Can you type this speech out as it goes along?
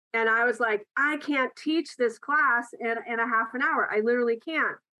And I was like, I can't teach this class in a half an hour. I literally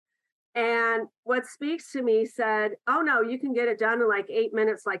can't. And what speaks to me said, oh no, you can get it done in like 8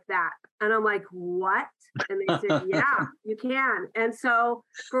 minutes like that. And I'm like, what? And they said, yeah, you can. And so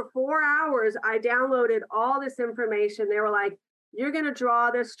for 4 hours, I downloaded all this information. They were like, you're going to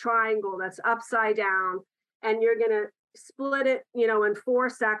draw this triangle that's upside down, and you're going to split it, in 4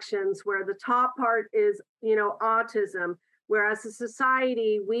 sections, where the top part is, autism, where as a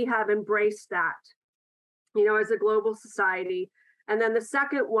society, we have embraced that, as a global society. And then the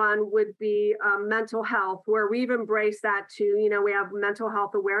second one would be mental health, where we've embraced that too. We have Mental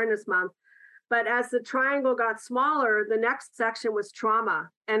Health Awareness Month. But as the triangle got smaller, the next section was trauma,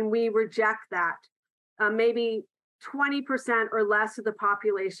 and we reject that. Maybe 20% or less of the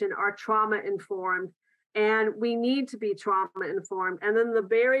population are trauma informed, and we need to be trauma informed. And then the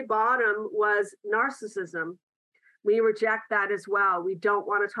very bottom was narcissism. We reject that as well. We don't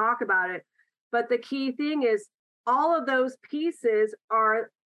want to talk about it. But the key thing is, all of those pieces are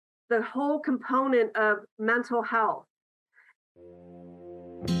the whole component of mental health.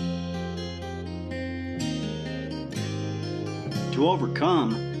 To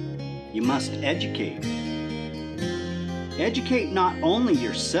overcome, you must educate. Educate not only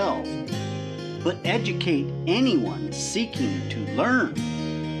yourself, but educate anyone seeking to learn.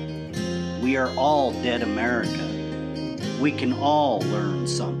 We are all dead America. We can all learn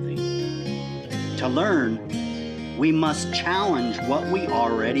something. To learn, we must challenge what we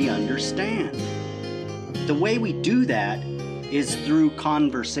already understand. The way we do that is through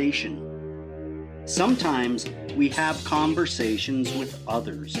conversation. Sometimes we have conversations with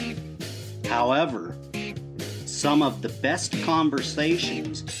others. However, some of the best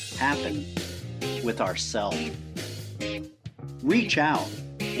conversations happen with ourselves. Reach out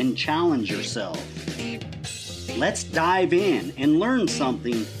and challenge yourself. Let's dive in and learn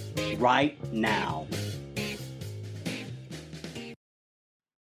something right now.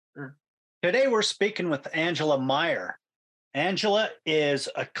 Today we're speaking with Angela Myer. Angela is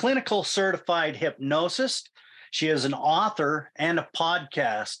a clinical certified hypnosist. She is an author and a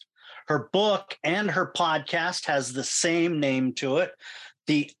podcast. Her book and her podcast has the same name to it,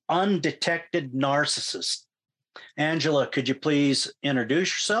 The Undetected Narcissist. Angela, could you please introduce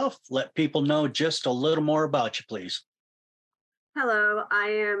yourself? Let people know just a little more about you, please. Hello, I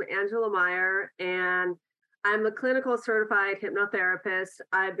am Angela Myer, and I'm a clinical certified hypnotherapist.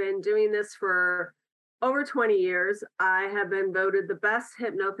 I've been doing this for over 20 years. I have been voted the best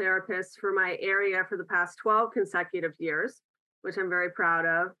hypnotherapist for my area for the past 12 consecutive years, which I'm very proud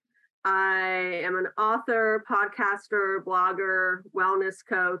of. I am an author, podcaster, blogger, wellness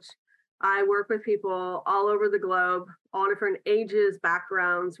coach. I work with people all over the globe, all different ages,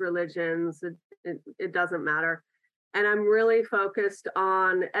 backgrounds, religions. It doesn't matter. And I'm really focused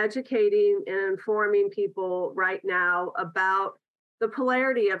on educating and informing people right now about the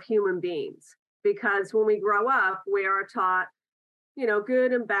polarity of human beings. Because when we grow up, we are taught,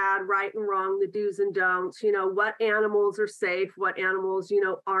 good and bad, right and wrong, the do's and don'ts, what animals are safe, what animals,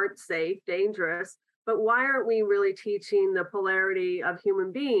 aren't safe, dangerous. But why aren't we really teaching the polarity of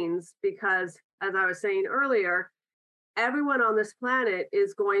human beings? Because, as I was saying earlier, everyone on this planet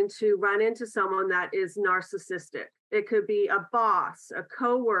is going to run into someone that is narcissistic. It could be a boss, a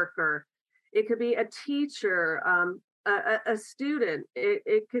coworker, it could be a teacher, a student.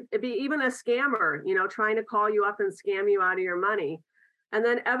 It could be even a scammer, trying to call you up and scam you out of your money. And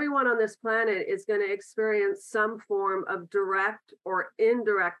then everyone on this planet is going to experience some form of direct or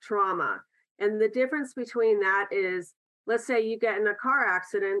indirect trauma. And the difference between that is, let's say you get in a car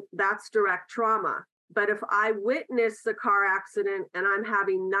accident, that's direct trauma. But if I witness the car accident and I'm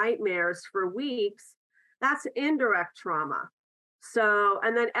having nightmares for weeks, that's indirect trauma. So,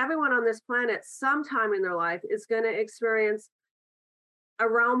 and then everyone on this planet sometime in their life is going to experience a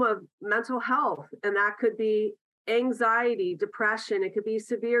realm of mental health. And that could be anxiety, depression. It could be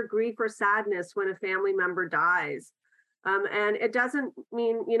severe grief or sadness when a family member dies. And it doesn't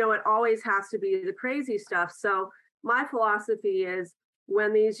mean, it always has to be the crazy stuff. So my philosophy is,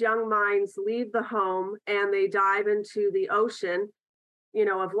 when these young minds leave the home and they dive into the ocean,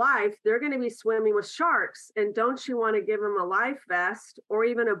 of life, they're going to be swimming with sharks. And don't you want to give them a life vest or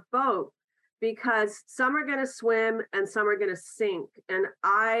even a boat? Because some are going to swim and some are going to sink. And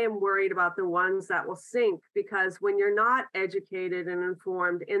I am worried about the ones that will sink, because when you're not educated and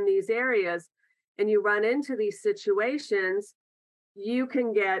informed in these areas and you run into these situations, you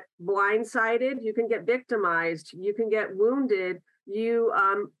can get blindsided, you can get victimized, you can get wounded. You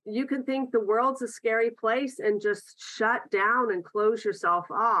can think the world's a scary place and just shut down and close yourself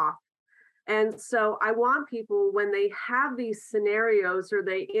off. And so I want people, when they have these scenarios or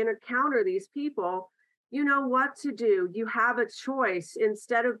they encounter these people, you know what to do. You have a choice.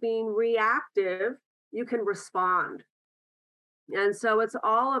 Instead of being reactive, you can respond. And so it's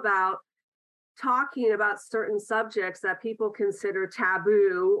all about talking about certain subjects that people consider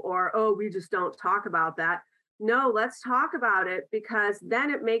taboo, or, oh, we just don't talk about that. No, let's talk about it, because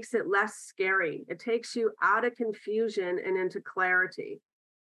then it makes it less scary. It takes you out of confusion and into clarity.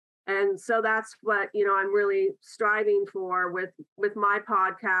 And so that's what, I'm really striving for with my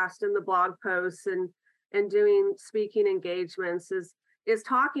podcast and the blog posts and doing speaking engagements, is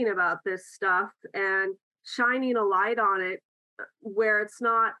talking about this stuff and shining a light on it, where it's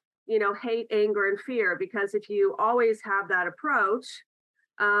not, hate, anger, and fear. Because if you always have that approach,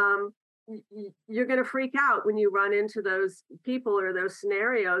 you're going to freak out when you run into those people or those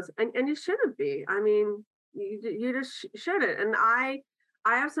scenarios, and you shouldn't be. I mean, you just shouldn't. And I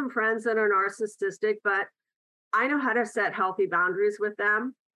have some friends that are narcissistic, but I know how to set healthy boundaries with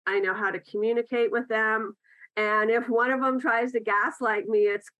them. I know how to communicate with them. And if one of them tries to gaslight me,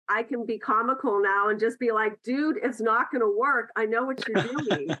 I can be comical now and just be like, dude, it's not going to work. I know what you're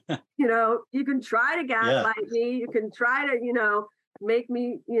doing. You can try to gaslight me. You can try to, make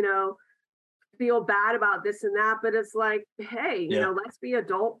me, feel bad about this and that. But it's like, hey, let's be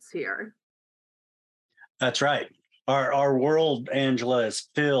adults here. That's right. Our world, Angela, is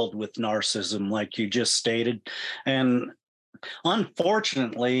filled with narcissism, like you just stated. And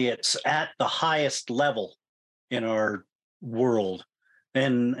unfortunately, it's at the highest level in our world.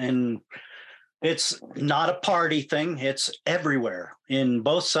 And it's not a party thing. It's everywhere. In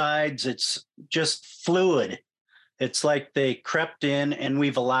both sides, it's just fluid. It's like they crept in and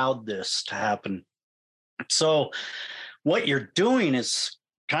we've allowed this to happen. So what you're doing is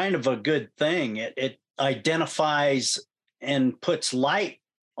kind of a good thing. It identifies and puts light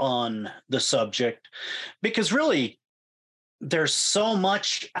on the subject, because really there's so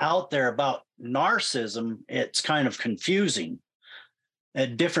much out there about narcissism, it's kind of confusing.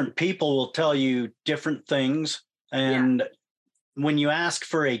 Different people will tell you different things. And when you ask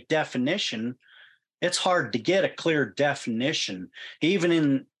for a definition, it's hard to get a clear definition. Even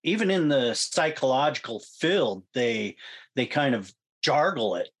in the psychological field, they kind of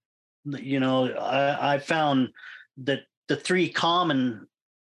jargle it. I found that the three common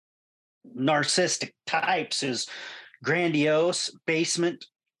narcissistic types is grandiose, basement,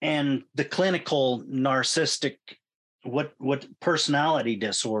 and the clinical narcissistic, what personality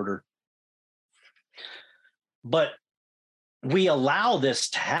disorder. But we allow this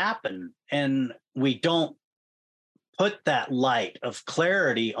to happen, and we don't put that light of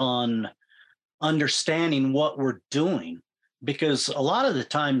clarity on understanding what we're doing, because a lot of the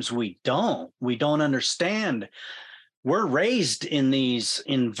times we don't understand. We're raised in these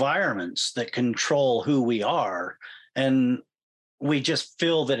environments that control who we are, and we just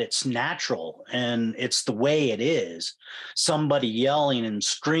feel that it's natural and it's the way it is. Somebody yelling and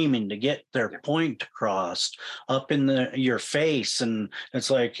screaming to get their point across up in your face, and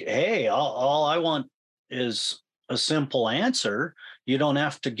it's like, hey, all I want is a simple answer. You don't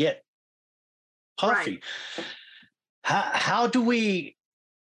have to get puffy. Right. How do we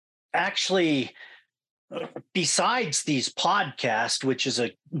actually, besides these podcasts, which is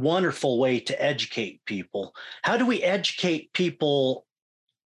a wonderful way to educate people, how do we educate people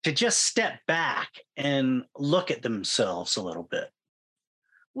to just step back and look at themselves a little bit?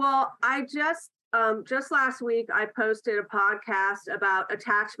 Well, I just last week, I posted a podcast about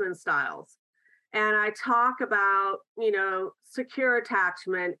attachment styles. And I talk about, secure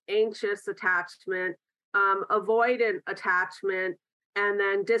attachment, anxious attachment, avoidant attachment, and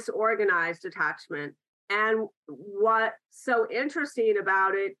then disorganized attachment. And what's so interesting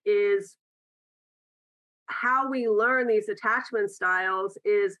about it is how we learn these attachment styles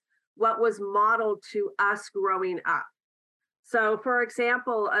is what was modeled to us growing up. So, for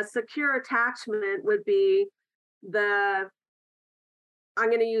example, a secure attachment would be I'm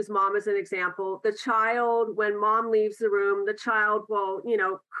going to use mom as an example. The child, when mom leaves the room, the child will,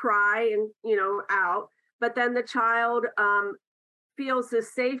 cry and, out. But then the child feels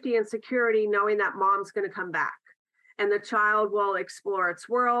this safety and security knowing that mom's going to come back. And the child will explore its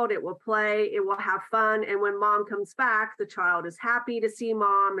world. It will play. It will have fun. And when mom comes back, the child is happy to see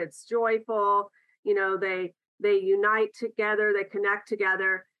mom. It's joyful. They unite together. They connect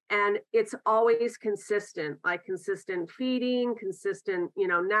together. And it's always consistent, like consistent feeding, consistent,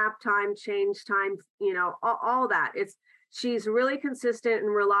 nap time, change time, all that. She's really consistent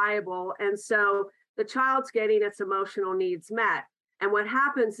and reliable. And so the child's getting its emotional needs met. And what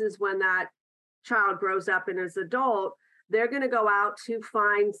happens is when that child grows up and is adult, they're going to go out to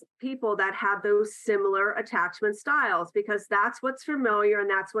find people that have those similar attachment styles because that's what's familiar and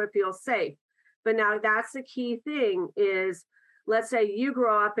that's what feels safe. But now that's the key thing is, let's say you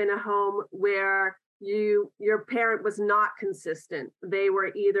grow up in a home where your parent was not consistent. They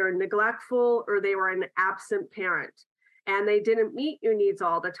were either neglectful or they were an absent parent, and they didn't meet your needs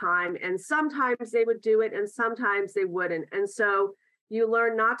all the time. And sometimes they would do it and sometimes they wouldn't. And so you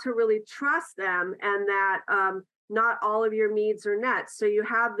learn not to really trust them, and that not all of your needs are met. So you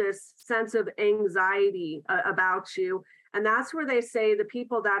have this sense of anxiety about you. And that's where they say the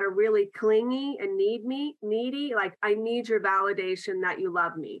people that are really clingy and needy, like, I need your validation that you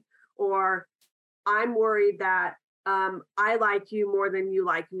love me, or I'm worried that I like you more than you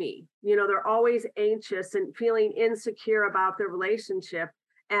like me. They're always anxious and feeling insecure about their relationship.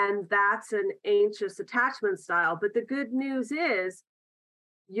 And that's an anxious attachment style. But the good news is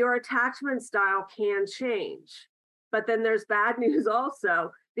your attachment style can change. But then there's bad news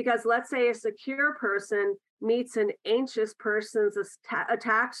also, because let's say a secure person meets an anxious person's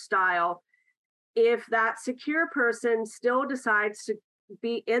attached style. If that secure person still decides to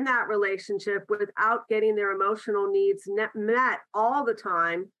be in that relationship without getting their emotional needs met all the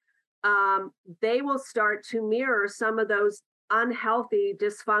time, they will start to mirror some of those unhealthy,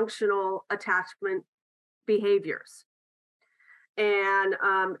 dysfunctional attachment behaviors. And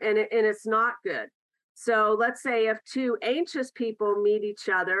it's not good. So let's say if two anxious people meet each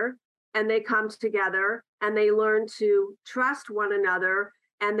other and they come together and they learn to trust one another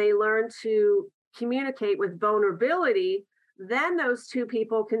and they learn to communicate with vulnerability, then those two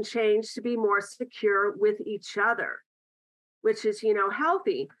people can change to be more secure with each other, which is,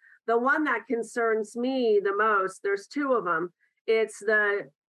 healthy. The one that concerns me the most, there's two of them. It's the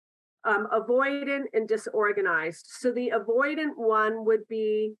avoidant and disorganized. So the avoidant one would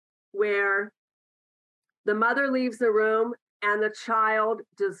be where the mother leaves the room and the child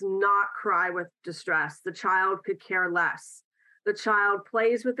does not cry with distress. The child could care less. The child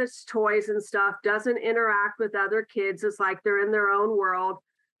plays with its toys and stuff, doesn't interact with other kids. It's like they're in their own world.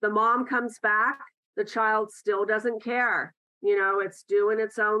 The mom comes back, the child still doesn't care. It's doing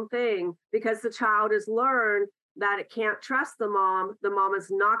its own thing because the child has learned that it can't trust the mom. The mom is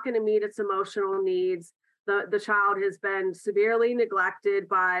not going to meet its emotional needs. The child has been severely neglected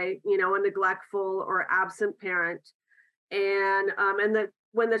by, a neglectful or absent parent. And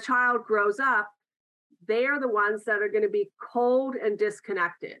when the child grows up, they are the ones that are going to be cold and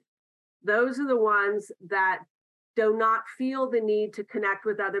disconnected. Those are the ones that do not feel the need to connect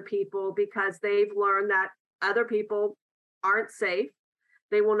with other people because they've learned that other people aren't safe.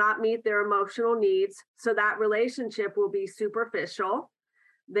 They will not meet their emotional needs. So that relationship will be superficial.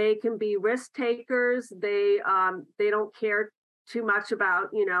 They can be risk takers. They don't care too much about,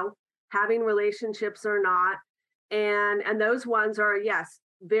 having relationships or not. And those ones are, yes,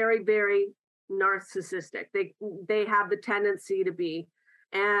 very, very narcissistic. They have the tendency to be.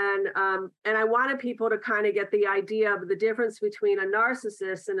 And I wanted people to kind of get the idea of the difference between a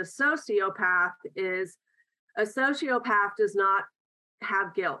narcissist and a sociopath is a sociopath does not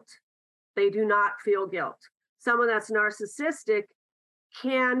have guilt. They do not feel guilt. Someone that's narcissistic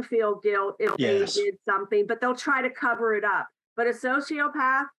can feel guilt if they did something, but they'll try to cover it up. But a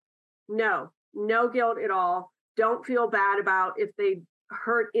sociopath, no guilt at all. Don't feel bad about if they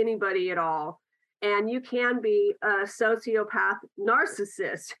hurt anybody at all. And you can be a sociopath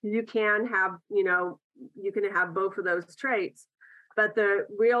narcissist. You can have, you can have both of those traits. But the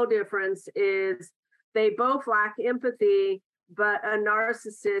real difference is they both lack empathy, but a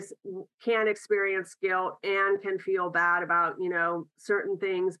narcissist can experience guilt and can feel bad about, certain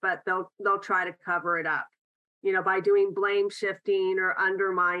things, but they'll try to cover it up, by doing blame shifting or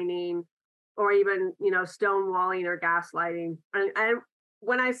undermining or even, stonewalling or gaslighting. And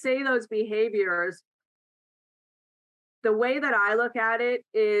when I say those behaviors, the way that I look at it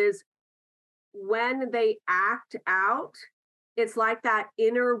is when they act out, it's like that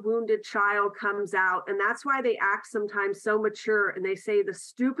inner wounded child comes out. And that's why they act sometimes so mature and they say the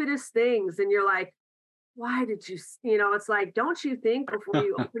stupidest things. And you're like, why did you, it's like, don't you think before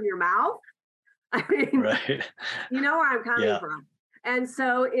you open your mouth? I mean, right. You know where I'm coming from. And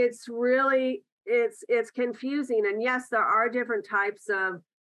so it's really, it's confusing. And yes, there are different types of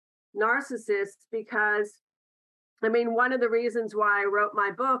narcissists because, one of the reasons why I wrote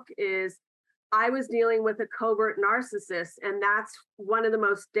my book is I was dealing with a covert narcissist, and that's one of the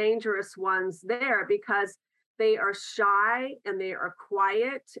most dangerous ones there because they are shy and they are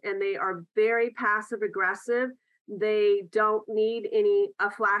quiet and they are very passive aggressive. They don't need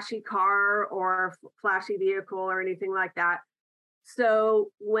a flashy car or flashy vehicle or anything like that.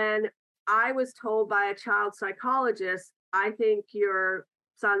 So when I was told by a child psychologist I think your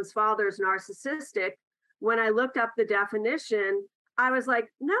son's father is narcissistic. When I looked up the definition, I was like,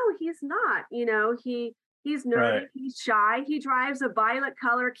 no, he's not. He's nerdy, Right. he's shy, he drives a violet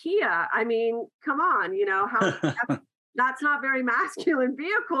color Kia. I mean, come on, how that's not very masculine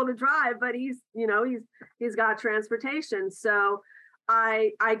vehicle to drive, but he's got transportation. So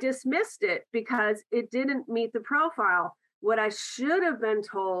I dismissed it because it didn't meet the profile. What I should have been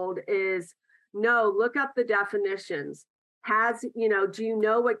told is, no, look up the definitions. Do you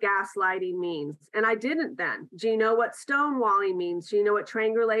know what gaslighting means? And I didn't then. Do you know what stonewalling means? Do you know what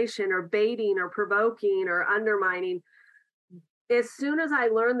triangulation or baiting or provoking or undermining? As soon as I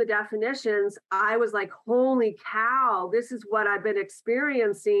learned the definitions, I was like, holy cow, this is what I've been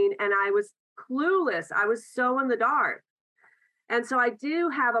experiencing. And I was clueless. I was so in the dark. And so I do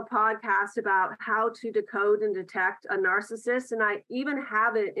have a podcast about how to decode and detect a narcissist. And I even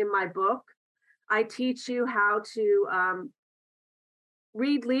have it in my book. I teach you how to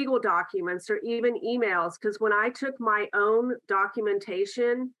read legal documents or even emails. Because when I took my own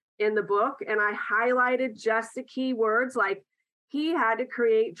documentation in the book and I highlighted just the key words, like he had to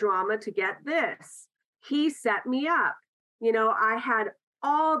create drama to get this, he set me up. I had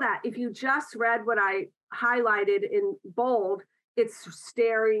all that. If you just read what I highlighted in bold, it's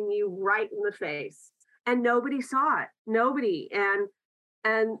staring you right in the face. And nobody saw it. Nobody.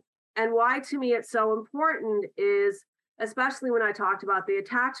 And why to me it's so important is, especially when I talked about the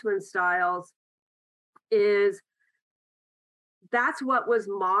attachment styles, is that's what was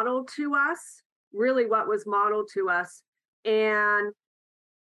modeled to us, really what was modeled to us. And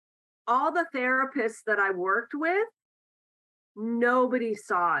all the therapists that I worked with, nobody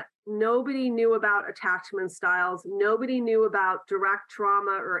saw it. Nobody knew about attachment styles. Nobody knew about direct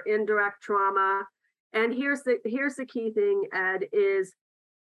trauma or indirect trauma. And here's the key thing, Ed, is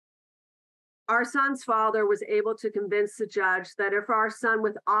our son's father was able to convince the judge that if our son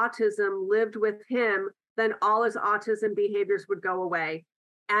with autism lived with him, then all his autism behaviors would go away.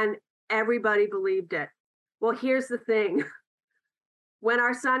 And everybody believed it. Well, here's the thing. When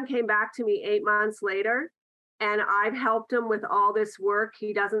our son came back to me 8 months later, and I've helped him with all this work,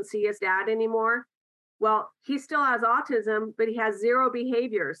 he doesn't see his dad anymore. Well, he still has autism, but he has zero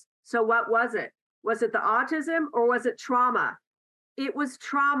behaviors. So what was it? Was it the autism or was it trauma? It was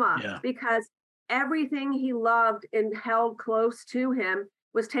trauma, because everything he loved and held close to him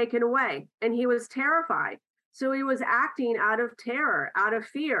was taken away, and he was terrified. So he was acting out of terror, out of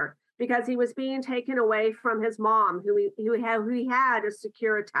fear, because he was being taken away from his mom, who he had a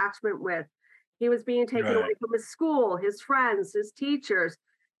secure attachment with. He was being taken away from his school, his friends, his teachers,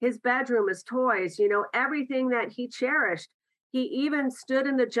 his bedroom, his toys, everything that he cherished. He even stood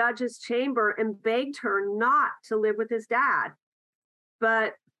in the judge's chamber and begged her not to live with his dad.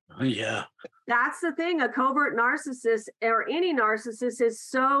 But that's the thing. A covert narcissist, or any narcissist, is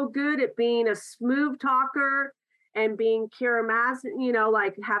so good at being a smooth talker and being charismatic,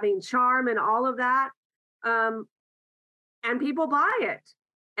 like having charm and all of that. And people buy it.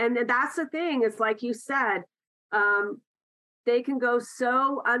 And that's the thing. It's like you said, they can go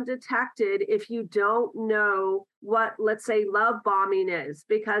so undetected if you don't know what, let's say, love bombing is,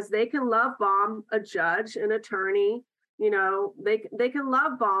 because they can love bomb a judge, an attorney. They can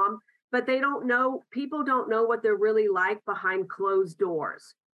love bomb, but people don't know what they're really like behind closed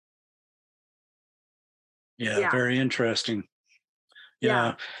doors. Yeah. Very interesting.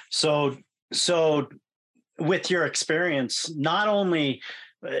 Yeah. So with your experience, not only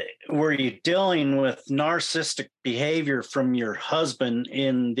were you dealing with narcissistic behavior from your husband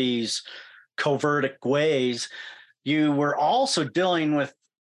in these covert ways, you were also dealing with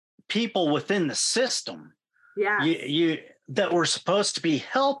people within the system. You that were supposed to be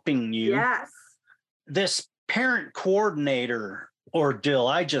helping you. Yes. This parent coordinator ordeal,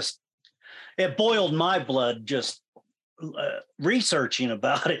 it boiled my blood just researching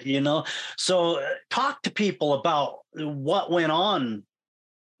about it, So talk to people about what went on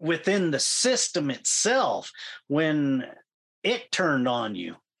within the system itself when it turned on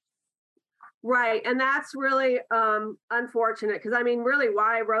you. Right. And that's really unfortunate, because really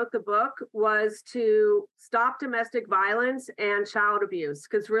why I wrote the book was to stop domestic violence and child abuse,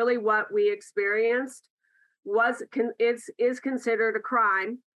 because really what we experienced is considered a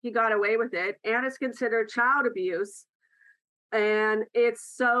crime. He got away with it, and it's considered child abuse. And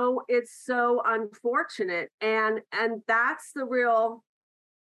it's so unfortunate. And that's the real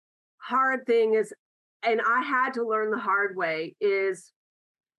hard thing is, and I had to learn the hard way, is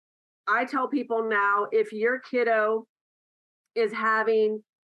I tell people now, if your kiddo is having,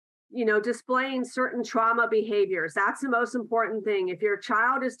 displaying certain trauma behaviors, that's the most important thing. If your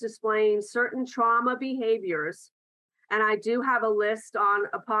child is displaying certain trauma behaviors, And I do have a list on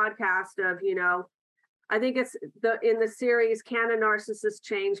a podcast of, I think it's in the series, Can a Narcissist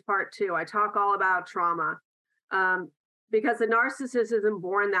Change Part 2. I talk all about trauma. Because the narcissist isn't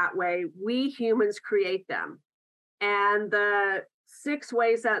born that way. We humans create them. And the 6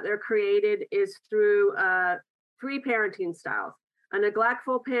 ways that they're created is through 3 parenting styles: a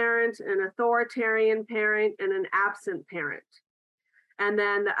neglectful parent, an authoritarian parent, and an absent parent. And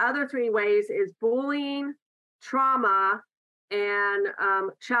then the other 3 ways is bullying, trauma, and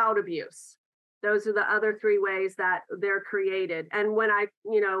child abuse. Those are the other 3 ways that they're created. And when I,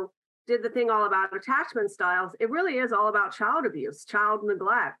 did the thing all about attachment styles, it really is all about child abuse, child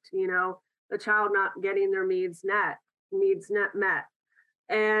neglect, the child not getting their needs met.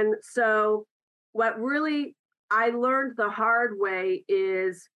 And so what really I learned the hard way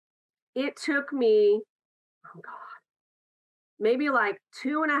is it took me, oh God, maybe like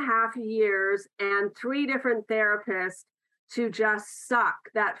 2.5 years and 3 different therapists to just suck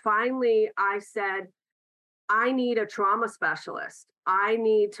that finally I said, I need a trauma specialist. I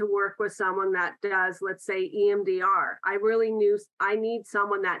need to work with someone that does, let's say, EMDR. I need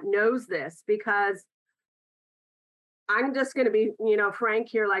someone that knows this, because I'm just going to be, frank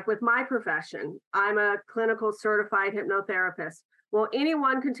here, like with my profession, I'm a clinical certified hypnotherapist. Well,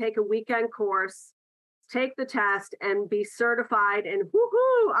 anyone can take a weekend course, take the test, and be certified, and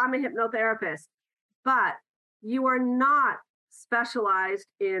woohoo, I'm a hypnotherapist. But you are not specialized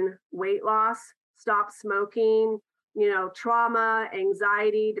in weight loss, stop smoking, trauma,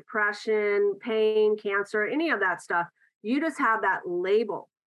 anxiety, depression, pain, cancer, any of that stuff. You just have that label.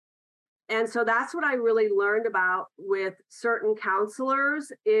 And so that's what I really learned about with certain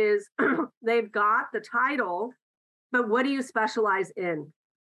counselors is they've got the title, but what do you specialize in?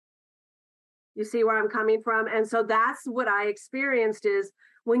 You see where I'm coming from? And so that's what I experienced is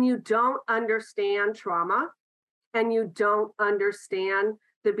when you don't understand trauma and you don't understand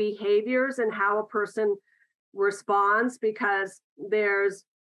the behaviors and how a person responds, because there's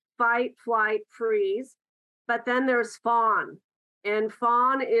fight, flight, freeze, but then there's fawn. And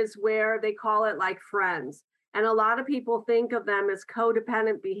fawn is where they call it like friends. And a lot of people think of them as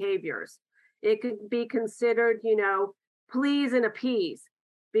codependent behaviors. It could be considered, please and appease,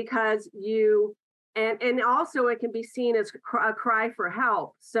 because and also it can be seen as a cry for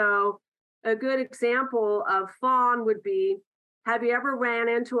help. So a good example of fawn would be, have you ever ran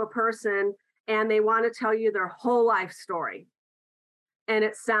into a person and they want to tell you their whole life story? And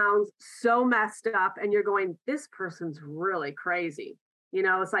it sounds so messed up. And you're going, this person's really crazy.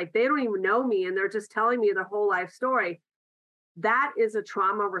 It's like they don't even know me and they're just telling me their whole life story. That is a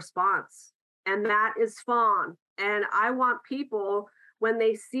trauma response. And that is fawn. And I want people, when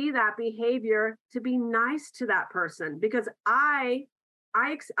they see that behavior, to be nice to that person, because I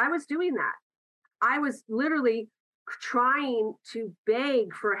was doing that. I was literally trying to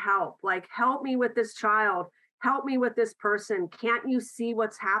beg for help, like, help me with this child, help me with this person. Can't you see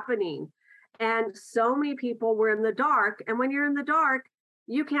what's happening? And so many people were in the dark. And when you're in the dark,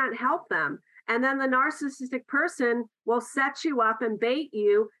 you can't help them. And then the narcissistic person will set you up and bait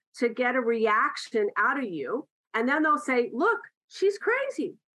you to get a reaction out of you. And then they'll say, look, she's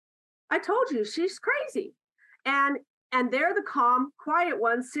crazy. I told you she's crazy. And they're the calm, quiet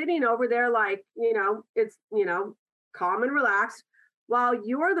ones sitting over there like, it's, calm and relaxed, while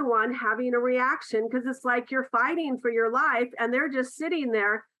you're the one having a reaction, because it's like you're fighting for your life and they're just sitting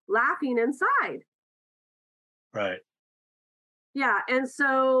there laughing inside. Right. Yeah. And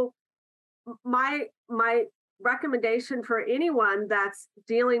so my recommendation for anyone that's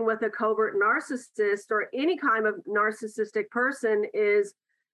dealing with a covert narcissist or any kind of narcissistic person is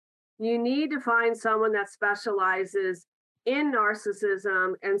you need to find someone that specializes in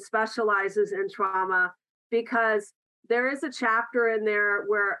narcissism and specializes in trauma, because there is a chapter in there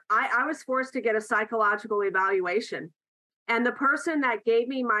where I was forced to get a psychological evaluation. And the person that gave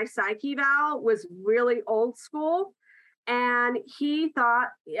me my psych eval was really old school. And he thought,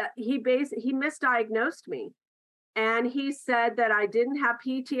 he misdiagnosed me. And he said that I didn't have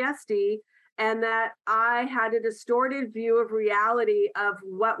PTSD and that I had a distorted view of reality of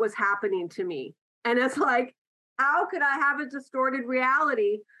what was happening to me. And it's like, how could I have a distorted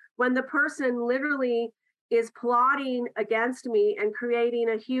reality when the person literally is plotting against me and creating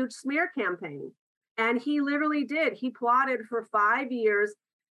a huge smear campaign? And he literally did. He plotted for 5 years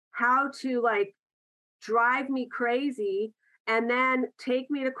how to drive me crazy and then take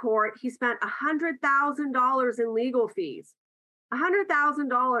me to court. He spent $100,000 in legal fees.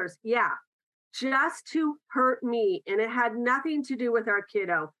 $100,000. Yeah. Just to hurt me. And it had nothing to do with our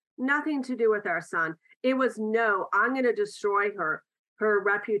kiddo, nothing to do with our son. It was, no, I'm going to destroy her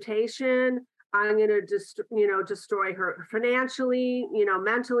reputation. I'm going to destroy her financially,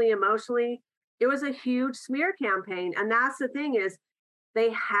 mentally, emotionally. It was a huge smear campaign. And that's the thing is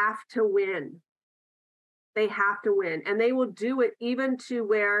they have to win. They have to win. And they will do it even to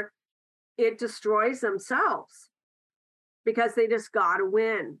where it destroys themselves because they just got to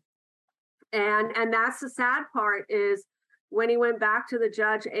win. And that's the sad part is when he went back to the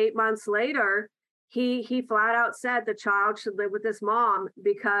judge 8 months later, he flat out said the child should live with his mom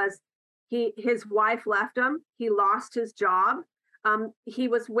because his wife left him. He lost his job. He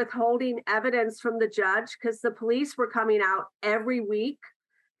was withholding evidence from the judge because the police were coming out every week.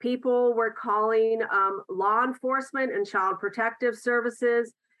 People were calling law enforcement and child protective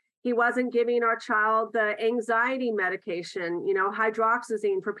services. He wasn't giving our child the anxiety medication,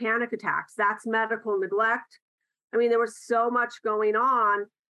 hydroxyzine for panic attacks. That's medical neglect. I mean, there was so much going on.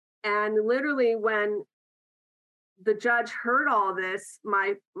 And literally when the judge heard all this,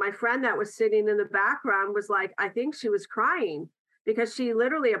 my friend that was sitting in the background was like, I think she was crying because she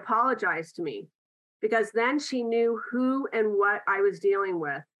literally apologized to me because then she knew who and what I was dealing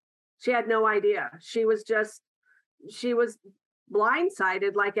with. She had no idea. She was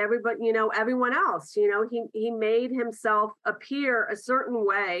blindsided like everybody, everyone else. He made himself appear a certain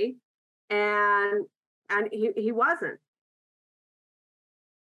way and he wasn't.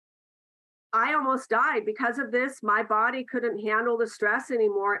 I almost died because of this. My body couldn't handle the stress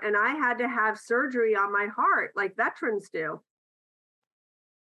anymore. And I had to have surgery on my heart like veterans do.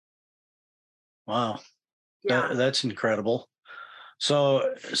 Wow. Yeah. That's incredible.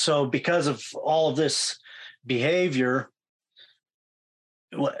 So because of all of this behavior,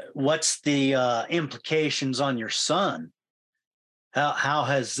 what's the implications on your son? How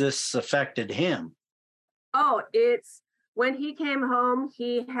has this affected him? Oh, it's when he came home,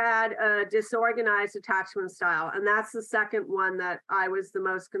 he had a disorganized attachment style. And that's the second one that I was the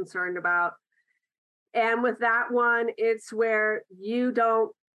most concerned about. And with that one, it's where you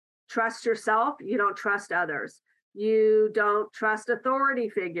don't trust yourself, you don't trust others. You don't trust authority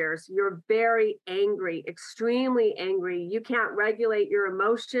figures. You're very angry, extremely angry. You can't regulate your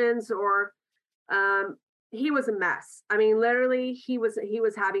emotions or he was a mess. I mean, literally, he was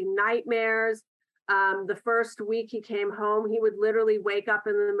having nightmares. The first week he came home, he would literally wake up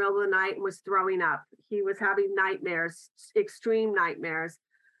in the middle of the night and was throwing up. He was having nightmares, extreme nightmares.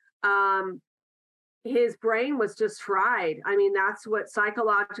 His brain was just fried. I mean, that's what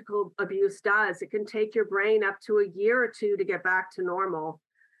psychological abuse does. It can take your brain up to a year or two to get back to normal.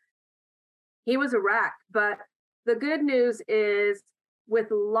 He was a wreck, but the good news is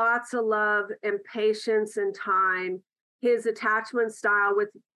with lots of love and patience and time, his attachment style with,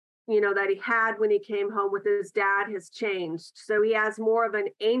 that he had when he came home with his dad has changed. So he has more of an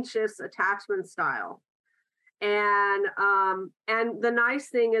anxious attachment style. And the nice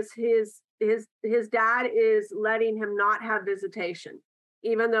thing is his dad is letting him not have visitation,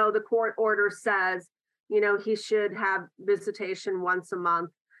 even though the court order says, he should have visitation once a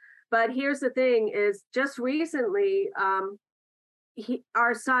month. But here's the thing is just recently,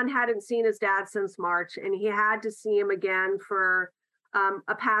 our son hadn't seen his dad since March, and he had to see him again for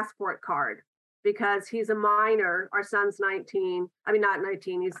a passport card because he's a minor. Our son's 19. I mean, not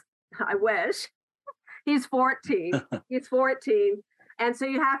 19. I wish. He's 14. He's 14. And so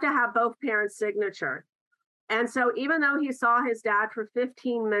you have to have both parents' signature. And so even though he saw his dad for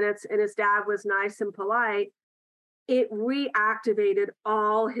 15 minutes and his dad was nice and polite, it reactivated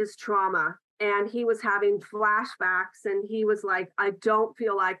all his trauma. And he was having flashbacks and he was like, I don't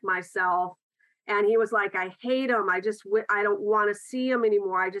feel like myself. And he was like, I hate him. I don't want to see him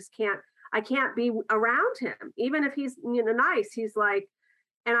anymore. I can't be around him. Even if he's, nice, he's like,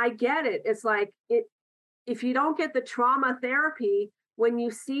 and I get it. It's like, if you don't get the trauma therapy, when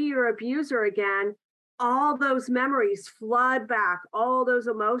you see your abuser again, all those memories flood back, all those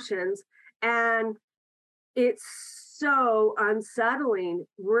emotions. And it's so unsettling,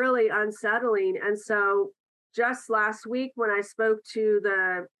 really unsettling. And so just last week when I spoke to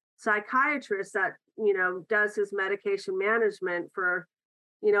the psychiatrist that, does his medication management for,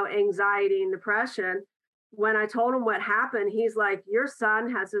 anxiety and depression, when I told him what happened, he's like, your son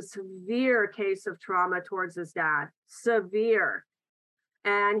has a severe case of trauma towards his dad, severe.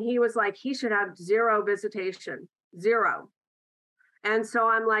 And he was like, he should have zero visitation, zero. And so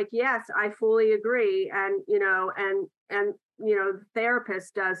I'm like, yes, I fully agree. And, the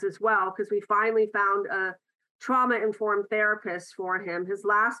therapist does as well, because we finally found a trauma-informed therapist for him. His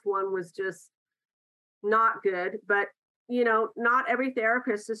last one was just not good, but not every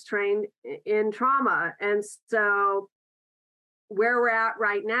therapist is trained in trauma. And so where we're at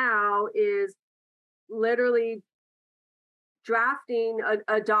right now is literally drafting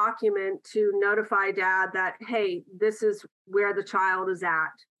a document to notify dad that, hey, this is where the child is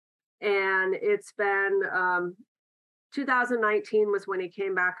at. And it's been 2019 was when he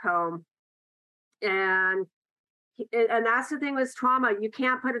came back home. And that's the thing with trauma. You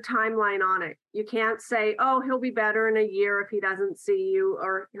can't put a timeline on it. You can't say, oh, he'll be better in a year if he doesn't see you,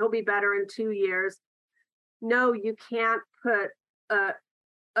 or he'll be better in 2 years. No, you can't put a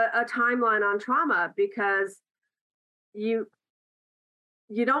timeline on trauma, because you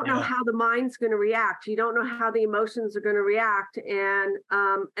don't know how the mind's going to react. You don't know how the emotions are going to react, and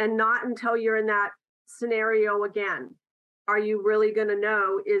not until you're in that scenario again are you really going to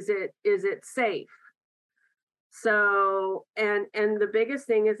know, is it safe. So, and the biggest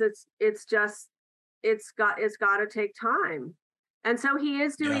thing is it's got to take time. And so he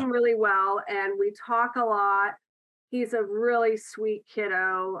is doing really well, and we talk a lot. He's a really sweet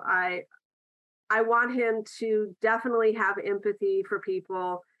kiddo. I want him to definitely have empathy for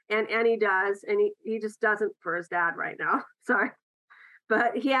people, and he does, and he just doesn't for his dad right now. Sorry.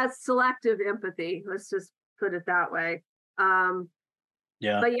 But he has selective empathy. Let's just put it that way.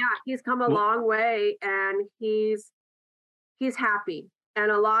 But yeah, he's come a long way, and he's happy,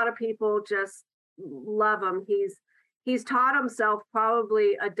 and a lot of people just love him. He's taught himself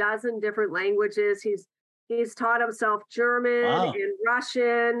probably a dozen different languages. He's taught himself German and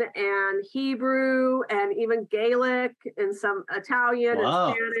Russian and Hebrew and even Gaelic and some Italian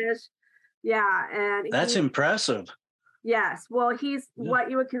and Spanish. Yeah, and that's impressive. Yes, well, he's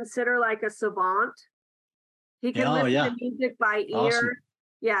what you would consider like a savant. He can listen to music by ear. Awesome.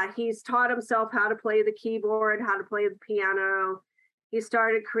 Yeah, he's taught himself how to play the keyboard, how to play the piano. He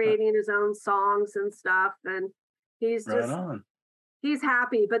started creating his own songs and stuff, and he's just he's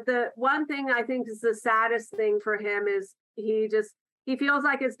happy. But the one thing I think is the saddest thing for him is he feels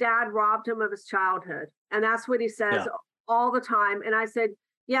like his dad robbed him of his childhood, and that's what he says all the time. And I said,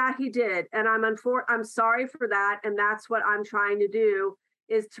 yeah, he did, and I'm sorry for that, and that's what I'm trying to do,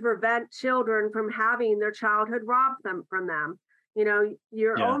 is to prevent children from having their childhood robbed from them. You know,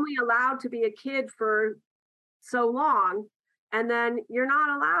 you're only allowed to be a kid for so long, and then you're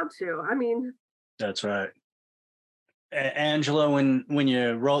not allowed to. I mean, that's right. Angela, when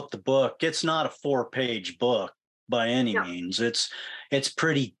you wrote the book, it's not a 4-page book by any means. It's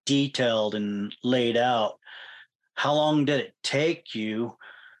pretty detailed and laid out. How long did it take you?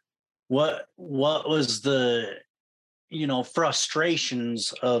 What was the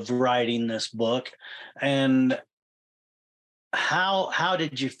frustrations of writing this book, and how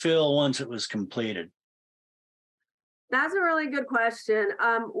did you feel once it was completed? That's a really good question.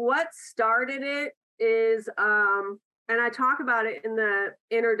 What started it is, and I talk about it in the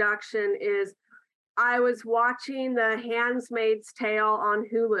introduction, is I was watching The Handmaid's Tale on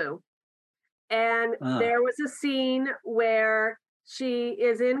Hulu, and there was a scene where she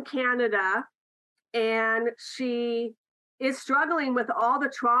is in Canada, and she is struggling with all the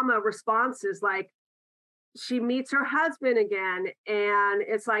trauma responses. Like, she meets her husband again, and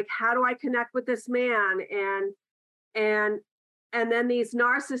it's like, how do I connect with this man? And then these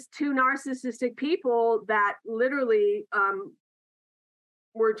two narcissistic people that literally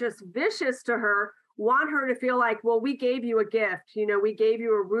were just vicious to her, want her to feel like, well, we gave you a gift. We gave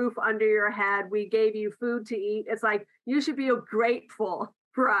you a roof under your head. We gave you food to eat. It's like, you should be grateful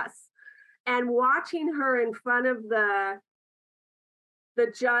for us. And watching her in front of the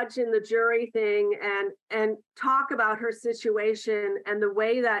judge and the jury thing, and talk about her situation and the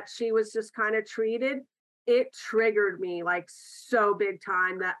way that she was just kind of treated, it triggered me like so big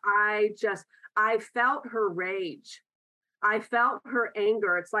time, that I felt her rage. I felt her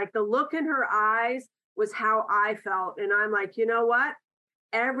anger. It's like the look in her eyes was how I felt. And I'm like, you know what?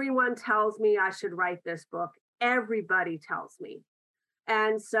 Everyone tells me I should write this book. Everybody tells me.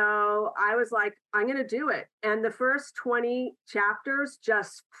 And so I was like, I'm going to do it. And the first 20 chapters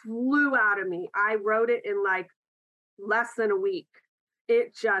just flew out of me. I wrote it in like less than a week.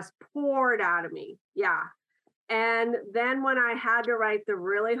 It just poured out of me. Yeah. And then when I had to write the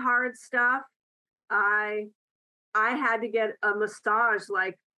really hard stuff, I had to get a massage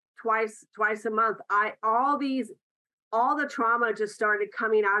like twice a month. All the trauma just started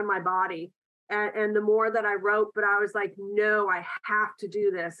coming out of my body. And the more that I wrote, but I was like, no, I have to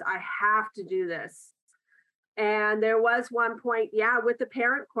do this. I have to do this. And there was one point, with the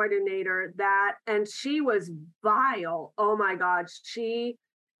parent coordinator and she was vile. Oh my God. She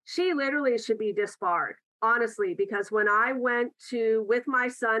literally should be disbarred, honestly, because when I went with my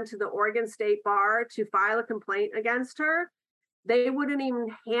son to the Oregon State Bar to file a complaint against her, they wouldn't even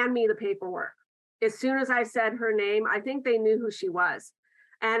hand me the paperwork. As soon as I said her name, I think they knew who she was.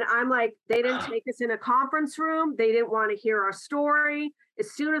 And I'm like, they didn't take us in a conference room. They didn't want to hear our story.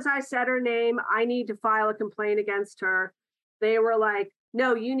 As soon as I said her name, I need to file a complaint against her. They were like,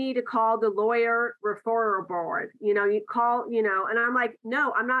 no, you need to call the lawyer referral board. You call, and I'm like,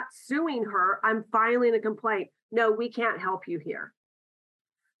 no, I'm not suing her. I'm filing a complaint. No, we can't help you here.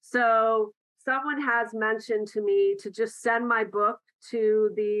 So someone has mentioned to me to just send my book to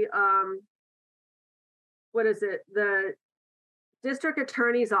the, the district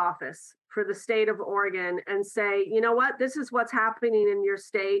attorney's office for the state of Oregon and say, you know what, this is what's happening in your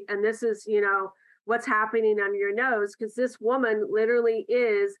state. And this is, what's happening under your nose, because this woman literally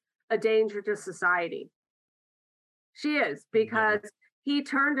is a danger to society. She is, because he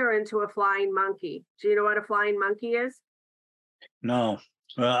turned her into a flying monkey. Do you know what a flying monkey is? No.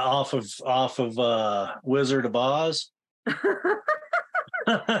 Off of Wizard of Oz. So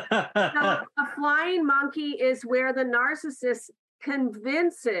a flying monkey is where the narcissist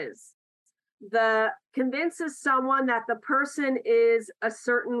convinces someone that the person is a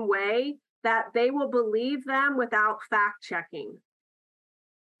certain way, that they will believe them without fact checking.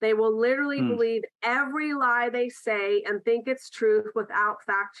 They will literally believe every lie they say and think it's truth without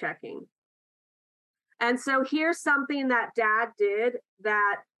fact checking. And so here's something that Dad did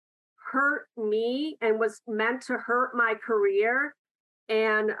that hurt me and was meant to hurt my career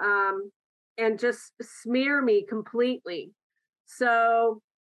and just smear me completely. So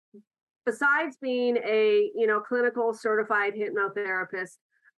besides being a clinical certified hypnotherapist,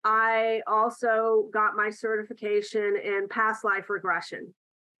 I also got my certification in past life regression.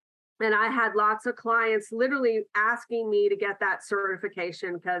 And I had lots of clients literally asking me to get that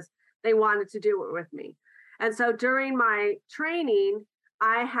certification because they wanted to do it with me. And so during my training,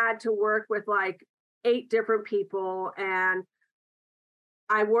 I had to work with like 8 different people. And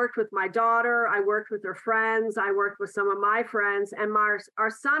I worked with my daughter, I worked with her friends, I worked with some of my friends. And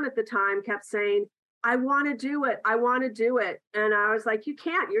our son at the time kept saying, I want to do it. I want to do it. And I was like, you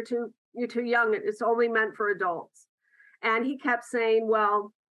can't, you're too young. It's only meant for adults. And he kept saying,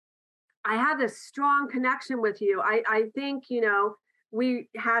 well, I have this strong connection with you. I think, we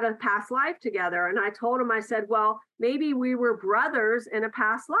had a past life together. And I told him, I said, well, maybe we were brothers in a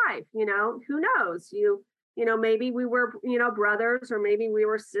past life, who knows? Maybe we were, brothers, or maybe we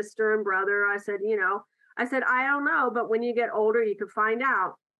were sister and brother. I said, I don't know, but when you get older, you can find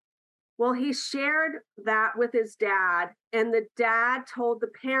out. Well, he shared that with his dad, and the dad told the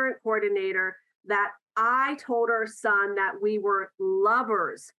parent coordinator that I told our son that we were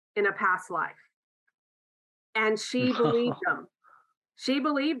lovers in a past life. And she believed him. She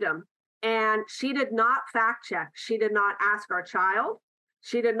believed him. And she did not fact check. She did not ask our child.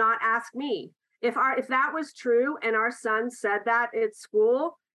 She did not ask me. If that was true and our son said that at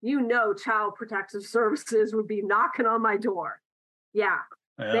school, Child Protective Services would be knocking on my door. Yeah.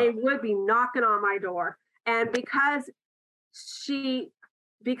 They would be knocking on my door. And because she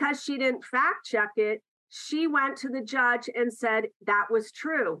didn't fact check it, she went to the judge and said that was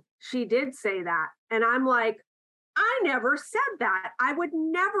true. She did say that. And I'm like, I never said that. I would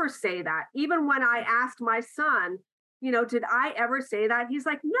never say that. Even when I asked my son, did I ever say that? He's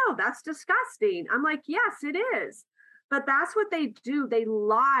like, no, that's disgusting. I'm like, yes, it is. But that's what they do. They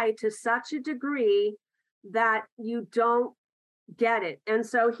lie to such a degree that you don't get it. And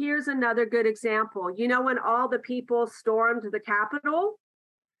so here's another good example. When all the people stormed the Capitol,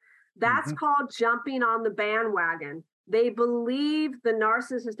 that's called jumping on the bandwagon. They believe the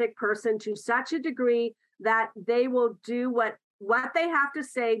narcissistic person to such a degree that they will do what they have to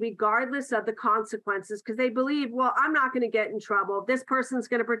say, regardless of the consequences, because they believe, well, I'm not going to get in trouble. This person's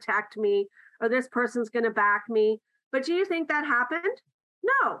going to protect me, or this person's going to back me. But do you think that happened?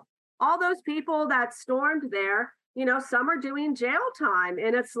 No. All those people that stormed there, some are doing jail time.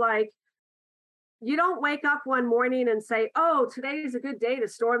 And it's like, you don't wake up one morning and say, oh, today is a good day to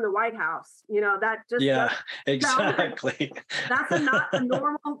storm the White House. That just, exactly. That's not a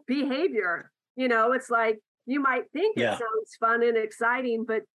normal behavior. It's like, you might think it sounds fun and exciting,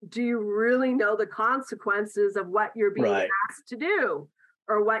 but do you really know the consequences of what you're being asked to do,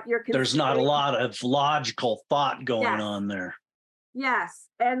 or what you're considering? There's not a lot of logical thought going on there. Yes.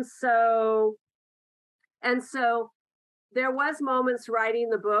 And so there was moments writing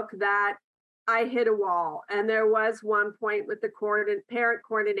the book that I hit a wall. And there was one point with the parent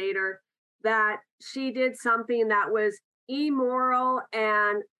coordinator that she did something that was immoral,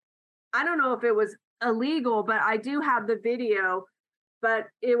 and I don't know if it was illegal, but I do have the video. But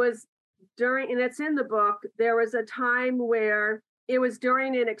it was during, and it's in the book, there was a time where it was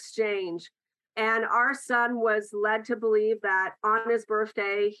during an exchange, and our son was led to believe that on his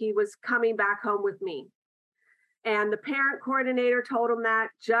birthday, he was coming back home with me. And the parent coordinator told him that,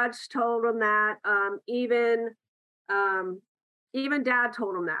 judge told him that, even dad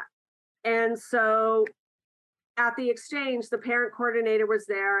told him that. And so at the exchange, the parent coordinator was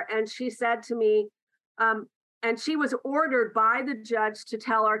there, and she said to me, and she was ordered by the judge to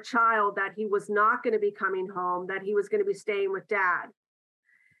tell our child that he was not going to be coming home, that he was going to be staying with dad.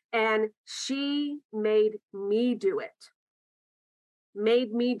 And she made me do it.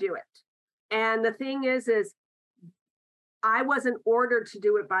 And the thing is I wasn't ordered to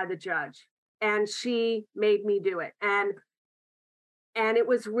do it by the judge, and she made me do it. And it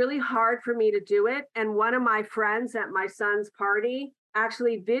was really hard for me to do it. And one of my friends at my son's party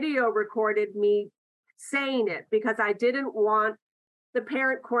actually video recorded me saying it, because I didn't want the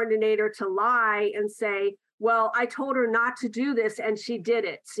parent coordinator to lie and say, well, I told her not to do this and she did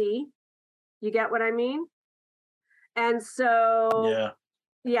it. See, you get what I mean? And so,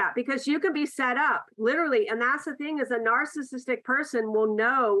 yeah, because you can be set up literally. And that's the thing, is a narcissistic person will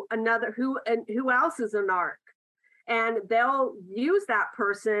know who else is a narc. And they'll use that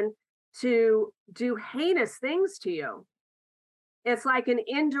person to do heinous things to you. It's like an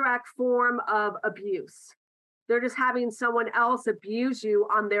indirect form of abuse. They're just having someone else abuse you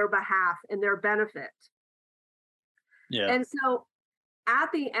on their behalf and their benefit. Yeah. And so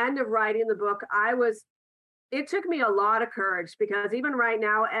at the end of writing the book, it took me a lot of courage, because even right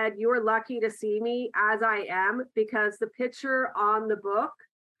now, Ed, you are lucky to see me as I am, because the picture on the book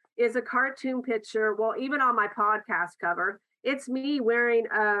is a cartoon picture. Well, even on my podcast cover, it's me wearing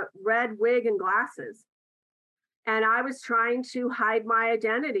a red wig and glasses. And I was trying to hide my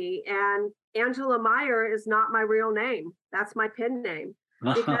identity. And Angela Myer is not my real name. That's my pen name.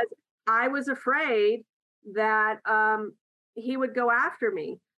 Because I was afraid that he would go after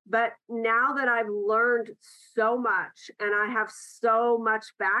me. But now that I've learned so much and I have so much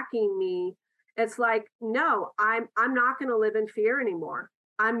backing me, it's like, no, I'm not going to live in fear anymore.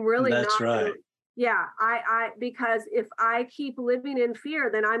 I'm really That's not. right. Yeah, because if I keep living in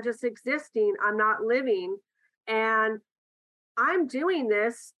fear, then I'm just existing. I'm not living. And I'm doing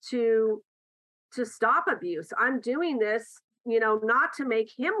this to stop abuse. I'm doing this, not to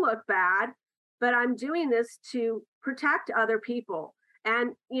make him look bad, but I'm doing this to protect other people.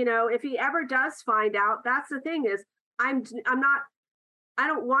 And, if he ever does find out, that's the thing, is I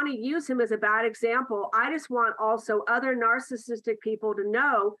don't want to use him as a bad example. I just want also other narcissistic people to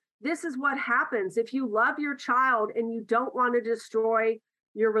know this is what happens if you love your child and you don't want to destroy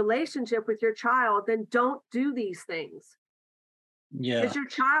your relationship with your child. Then don't do these things. Yeah. Because your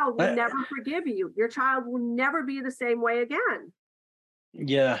child will never forgive you. Your child will never be the same way again.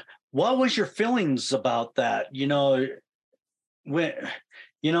 Yeah. What was your feelings about that? When,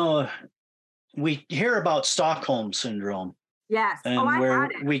 we hear about Stockholm syndrome. Yes. And where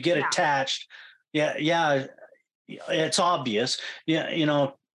we get attached. Yeah. It's obvious. Yeah.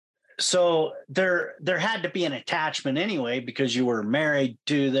 So there had to be an attachment anyway, because you were married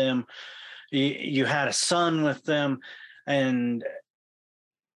to them. You had a son with them, and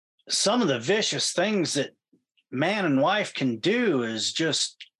some of the vicious things that man and wife can do is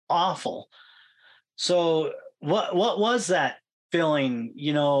just awful. So what was that feeling,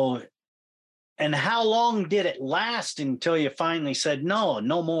 and how long did it last until you finally said, no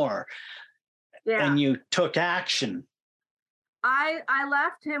more? Yeah. And you took action? I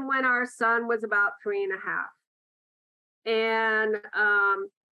left him when our son was about 3.5. And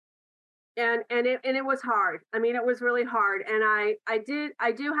it was hard. I mean, it was really hard. And I do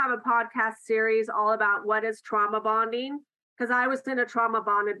have a podcast series all about what is trauma bonding, because I was in a trauma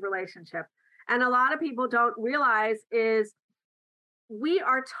bonded relationship. And a lot of people don't realize is we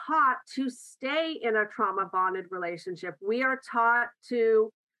are taught to stay in a trauma bonded relationship. We are taught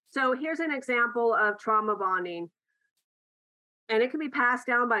to, so here's an example of trauma bonding. And it can be passed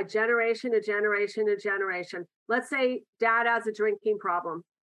down by generation to generation to generation. Let's say dad has a drinking problem.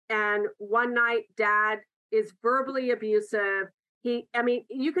 And one night dad is verbally abusive. You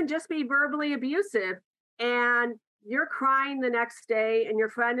can just be verbally abusive and you're crying the next day and your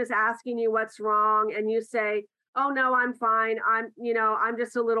friend is asking you what's wrong. And you say, oh no, I'm fine. I'm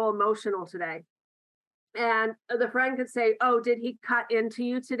just a little emotional today. And the friend could say, oh, did he cut into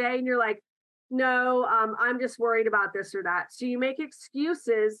you today? And you're like, no, I'm just worried about this or that. So you make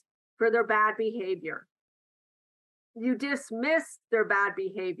excuses for their bad behavior. You dismiss their bad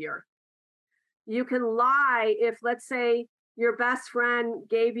behavior. You can lie if, let's say, your best friend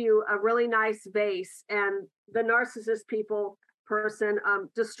gave you a really nice vase and the narcissist person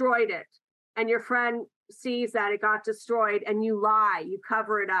destroyed it, and your friend sees that it got destroyed, and you lie, you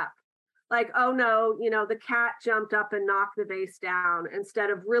cover it up. Like, oh no, the cat jumped up and knocked the vase down, instead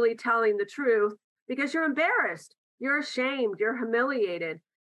of really telling the truth. because you're embarrassed, you're ashamed, you're humiliated.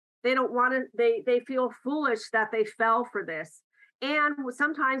 They don't want to, they feel foolish that they fell for this. And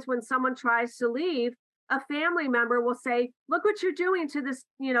sometimes when someone tries to leave, a family member will say, look what you're doing to this,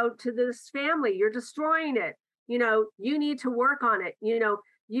 to this family. You're destroying it. You need to work on it.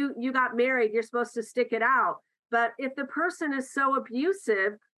 You got married, you're supposed to stick it out. But if the person is so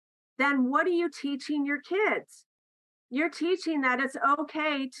abusive, then what are you teaching your kids? You're teaching that it's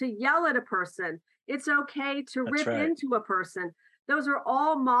okay to yell at a person. It's okay to That's rip right. into a person. Those are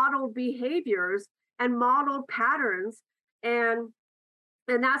all modeled behaviors and modeled patterns. And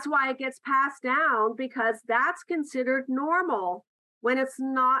that's why it gets passed down, because that's considered normal when it's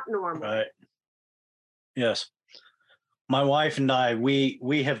not normal. Right. Yes. My wife and I,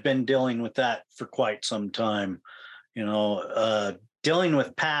 we have been dealing with that for quite some time, dealing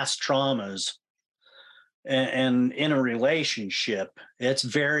with past traumas and in a relationship, it's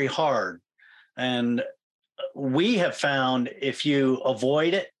very hard. And we have found if you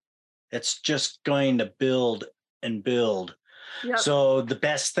avoid it, it's just going to build and build. Yep. So the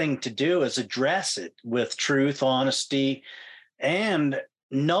best thing to do is address it with truth, honesty, and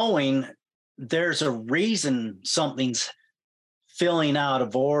knowing there's a reason something's feeling out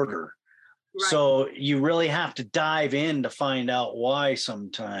of order. Right. So you really have to dive in to find out why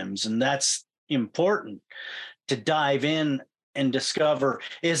sometimes. And that's important, to dive in and discover,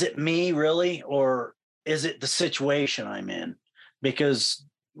 is it me really, or is it the situation I'm in? Because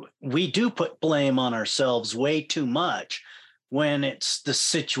we do put blame on ourselves way too much when it's the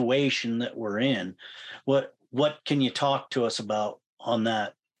situation that we're in. What can you talk to us about on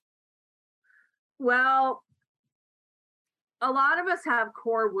that? Well, a lot of us have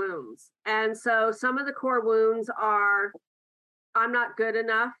core wounds. And so some of the core wounds are, I'm not good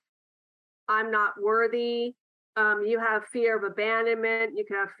enough. I'm not worthy. You have fear of abandonment. You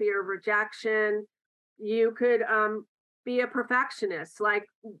could have fear of rejection. You could be a perfectionist. Like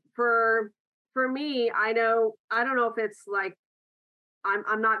for me, I don't know if it's like,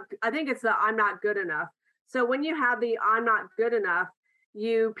 I'm not, I think it's the I'm not good enough. So when you have the I'm not good enough,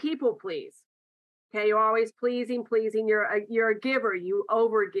 you people please. Okay, you're always pleasing. You're a giver. You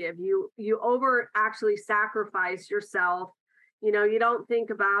overgive. You over actually sacrifice yourself. You don't think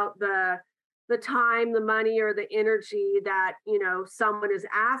about the time, the money, or the energy that someone is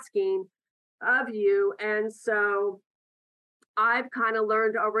asking of you. And so I've kind of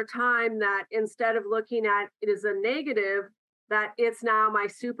learned over time that instead of looking at it as a negative, that it's now my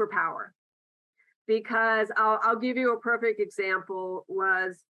superpower. Because I'll give you a perfect example.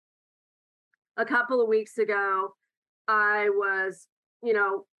 Was a couple of weeks ago, I was,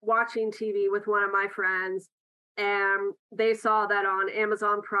 watching TV with one of my friends, and they saw that on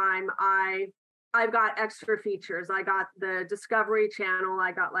Amazon Prime, I've got extra features. I got the Discovery Channel,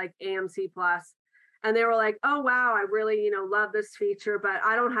 I got like AMC Plus, and they were like, "Oh wow, I really, love this feature, but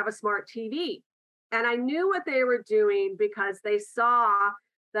I don't have a smart TV." And I knew what they were doing because they saw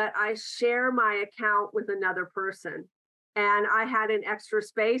that I share my account with another person. And I had an extra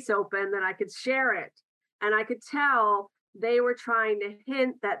space open that I could share it. And I could tell they were trying to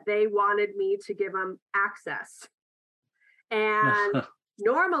hint that they wanted me to give them access. And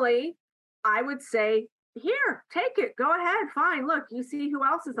normally I would say, here, take it, go ahead, fine. Look, you see who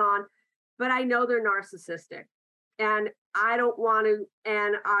else is on. But I know they're narcissistic and I don't want to.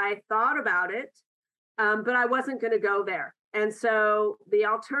 And I thought about it, but I wasn't going to go there. And so the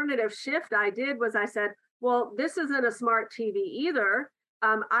alternative shift I did was I said, well, this isn't a smart TV either.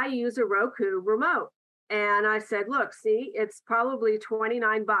 I use a Roku remote. And I said, look, see, it's probably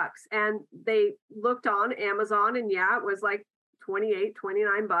 $29. And they looked on Amazon and yeah, it was like $28,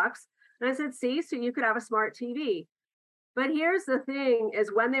 $29. And I said, see, so you could have a smart TV. But here's the thing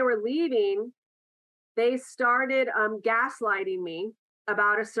is when they were leaving, they started gaslighting me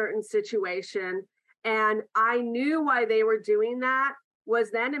about a certain situation. And I knew why they were doing that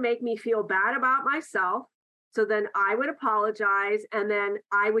was then to make me feel bad about myself. So then I would apologize and then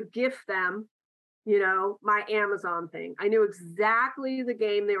I would gift them, my Amazon thing. I knew exactly the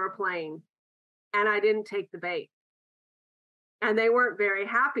game they were playing and I didn't take the bait. And they weren't very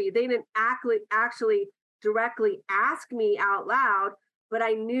happy. They didn't actually directly ask me out loud, but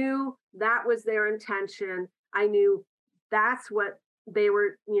I knew that was their intention. I knew that's what they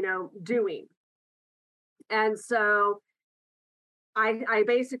were, doing. And so I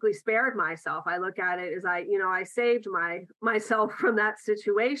basically spared myself. I look at it as I saved myself from that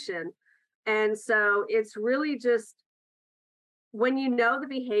situation. And so it's really just when you know the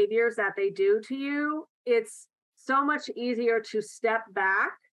behaviors that they do to you, it's so much easier to step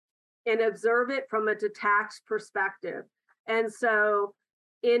back and observe it from a detached perspective. And so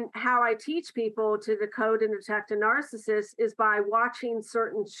in how I teach people to decode and detect a narcissist is by watching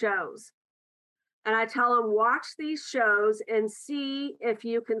certain shows. And I tell them, watch these shows and see if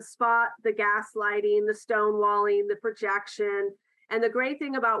you can spot the gaslighting, the stonewalling, the projection. And the great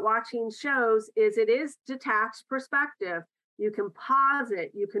thing about watching shows is it is detached perspective. You can pause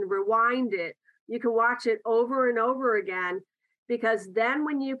it, you can rewind it, you can watch it over and over again, because then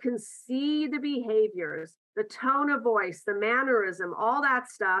when you can see the behaviors, the tone of voice, the mannerism, all that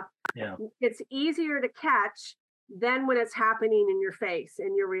stuff, Yeah, it's easier to catch than when it's happening in your face,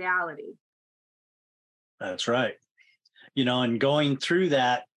 in your reality. that's right. And going through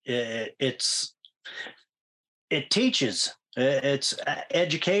that, it teaches. It's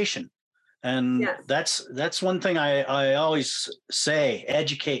education. And Yes. that's one thing I always say: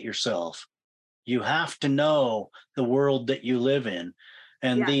 educate yourself. You have to know the world that you live in.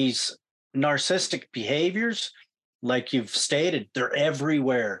 And Yes. these narcissistic behaviors, like you've stated, they're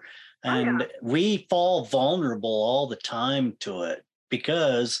everywhere. Oh, yeah. And we fall vulnerable all the time to it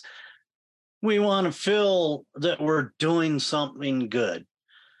because we want to feel that we're doing something good.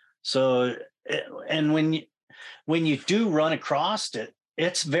 So, and when you do run across it,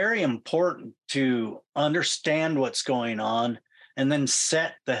 it's very important to understand what's going on and then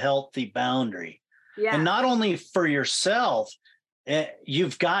set the healthy boundary. And Yes. not only for yourself,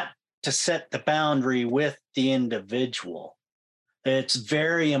 you've got to set the boundary with the individual. It's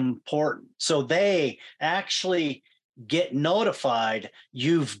very important. So they actually get notified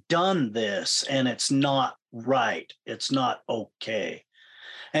you've done this and it's not right. It's not okay.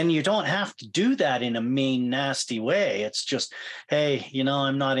 And you don't have to do that in a mean, nasty way. It's just, hey,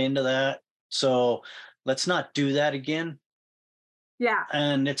 I'm not into that. So let's not do that again. Yeah.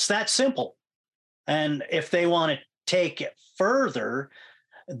 And it's that simple. And if they want to take it further,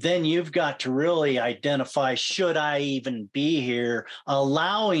 then you've got to really identify, should I even be here,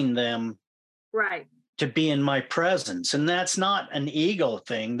 allowing them Right. to be in my presence. And that's not an ego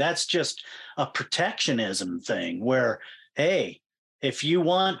thing. That's just a protectionism thing where, hey, if you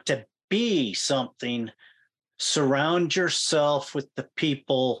want to be something, surround yourself with the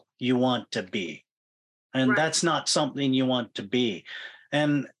people you want to be. And Right. that's not something you want to be.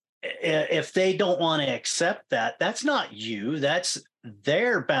 And if they don't want to accept that, that's not you. That's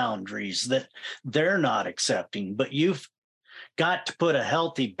their boundaries that they're not accepting. But you've got to put a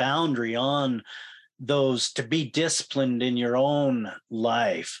healthy boundary on those to be disciplined in your own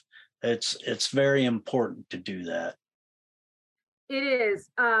life. It's very important to do that. It is.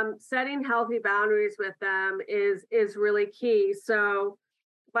 Setting healthy boundaries with them is really key. So,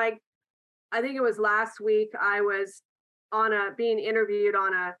 like, I think it was last week, I was being interviewed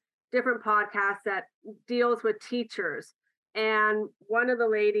on a different podcast that deals with teachers. And one of the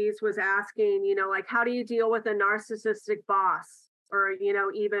ladies was asking, like, how do you deal with a narcissistic boss or,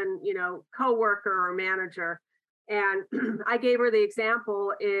 even, coworker or manager? And I gave her the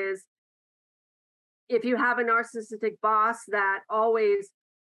example is, if you have a narcissistic boss that always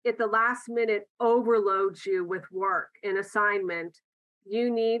at the last minute overloads you with work and assignment,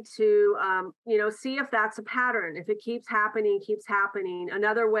 you need to see if that's a pattern. If it keeps happening.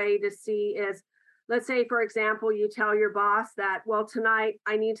 Another way to see is, let's say, for example, you tell your boss that, well, tonight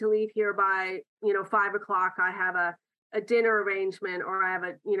I need to leave here by 5 o'clock. I have a dinner arrangement, or I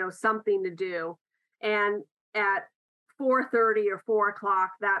have something to do. And at 4:30 or 4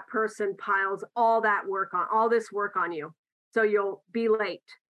 o'clock, that person piles all this work on you. So you'll be late,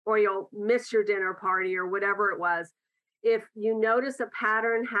 or you'll miss your dinner party, or whatever it was. If you notice a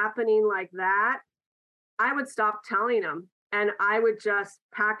pattern happening like that, I would stop telling them, and I would just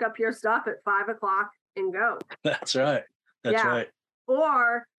pack up your stuff at 5 o'clock and go. That's right. That's Yeah. right.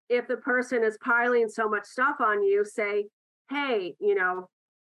 Or if the person is piling so much stuff on you, say, hey,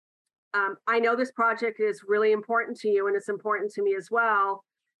 I know this project is really important to you, and it's important to me as well.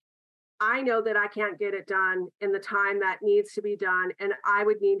 I know that I can't get it done in the time that needs to be done, and I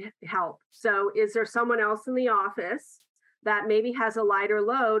would need help. So is there someone else in the office that maybe has a lighter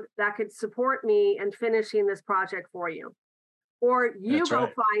load that could support me in finishing this project for you? Or you That's go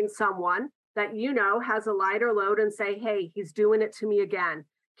right. find someone that has a lighter load and say, hey, he's doing it to me again.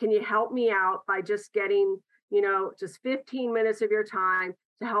 Can you help me out by just getting, just 15 minutes of your time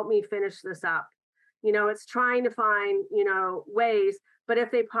to help me finish this up? It's trying to find, ways. But if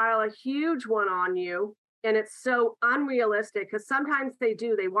they pile a huge one on you and it's so unrealistic, because sometimes they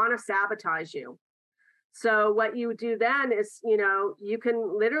want to sabotage you. So what you do then is, you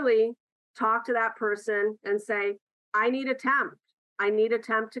can literally talk to that person and say, I need a temp. I need a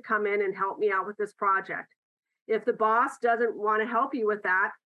temp to come in and help me out with this project. If the boss doesn't want to help you with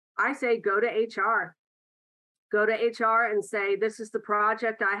that, I say go to HR. go to HR and say, this is the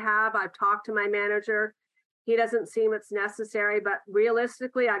project I have. I've talked to my manager. He doesn't seem it's necessary, but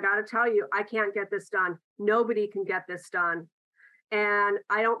realistically, I got to tell you, I can't get this done. Nobody can get this done. And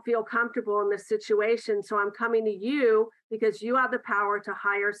I don't feel comfortable in this situation. So I'm coming to you because you have the power to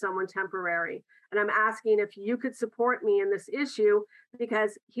hire someone temporary. And I'm asking if you could support me in this issue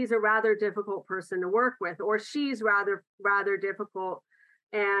because he's a rather difficult person to work with, or she's rather difficult.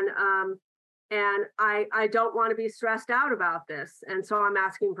 And I don't want to be stressed out about this. And so I'm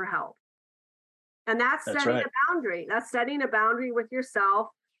asking for help. And that's setting a boundary. That's setting a boundary with yourself,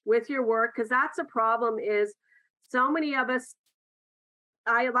 with your work, because that's a problem is so many of us,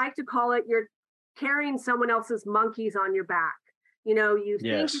 I like to call it, you're carrying someone else's monkeys on your back. You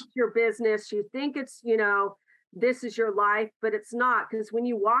think it's your business, you think it's, this is your life, but it's not. Because when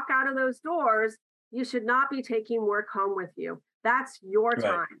you walk out of those doors, you should not be taking work home with you. That's your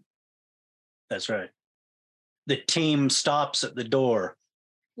time. That's right. The team stops at the door.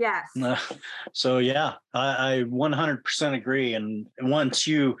 Yes. So yeah, I 100% agree. And once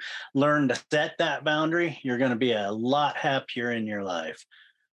you learn to set that boundary, you're going to be a lot happier in your life.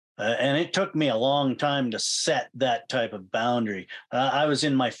 And it took me a long time to set that type of boundary. I was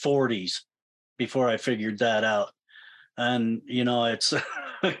in my 40s before I figured that out. And, it's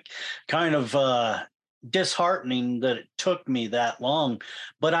kind of disheartening that it took me that long,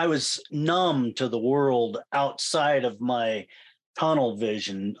 but I was numb to the world outside of my tunnel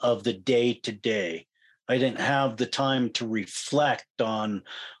vision of the day to day. I didn't have the time to reflect on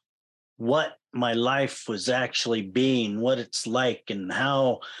what my life was actually being, what it's like, and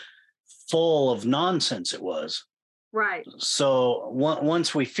how full of nonsense it was. Right. So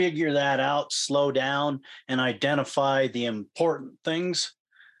once we figure that out, slow down and identify the important things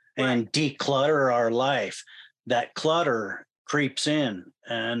and declutter our life, that clutter creeps in.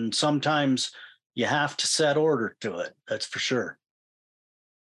 And sometimes you have to set order to it. That's for sure.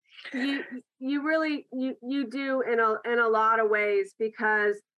 You really you do in a lot of ways,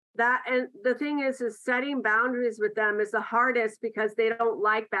 because that, and the thing is setting boundaries with them is the hardest because they don't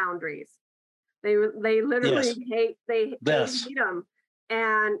like boundaries. They literally hate them.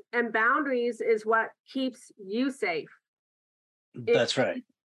 And boundaries is what keeps you safe. That's right.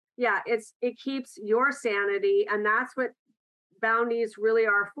 Yeah, it keeps your sanity, and that's what boundaries really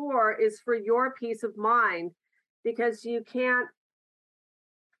are for, is for your peace of mind, because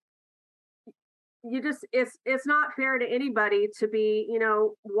it's not fair to anybody to be,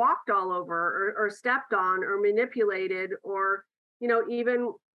 walked all over or stepped on or manipulated or,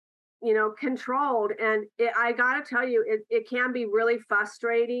 even, controlled. And I got to tell you, it can be really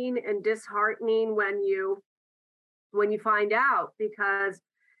frustrating and disheartening when you find out, because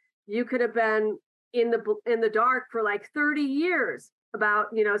you could have been in the dark for like 30 years about,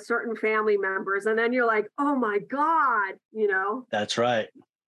 certain family members. And then you're like, oh my God, That's right.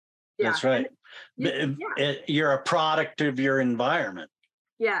 Yeah. That's right. You're a product of your environment.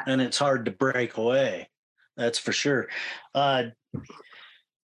 Yeah. And it's hard to break away. That's for sure.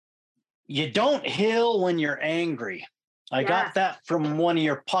 You don't heal when you're angry. I got that from one of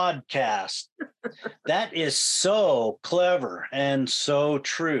your podcasts. That is so clever and so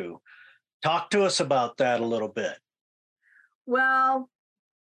true. Talk to us about that a little bit. Well,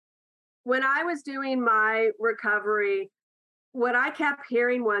 when I was doing my recovery, what I kept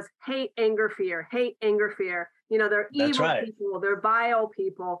hearing was hate, anger, fear, hate, anger, fear. They're evil people, they're vile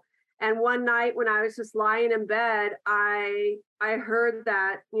people. And one night when I was just lying in bed, I heard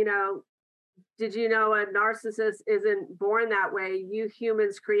that, did you know a narcissist isn't born that way? You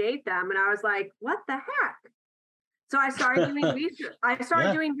humans create them. And I was like, what the heck? So I started doing research.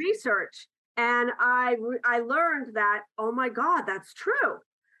 Doing research, and I learned that, oh my God, that's true.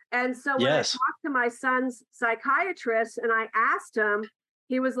 And so when I talked to my son's psychiatrist and I asked him,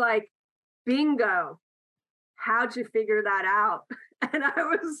 he was like, bingo, how'd you figure that out? And I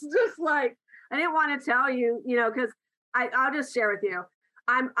was just like, I didn't want to tell you, because I'll just share with you.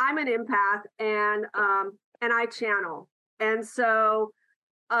 I'm an empath, and I channel. And so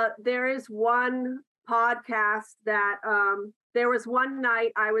there is one podcast that there was one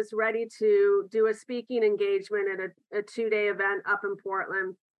night I was ready to do a speaking engagement at a 2-day event up in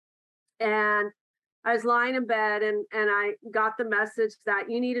Portland. And I was lying in bed and I got the message that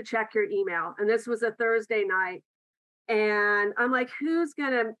you need to check your email. And this was a Thursday night. And I'm like, who's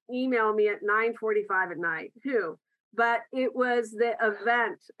going to email me at 9:45 at night? Who? But it was the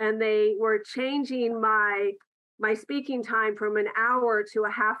event, and they were changing my speaking time from an hour to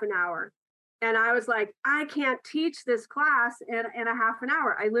a half an hour. And I was like, I can't teach this class in a half an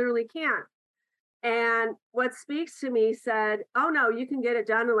hour. I literally can't. And what speaks to me said, "Oh no, you can get it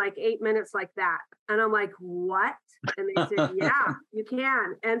done in like 8 minutes like that." And I'm like, "What?" And they said, "Yeah, you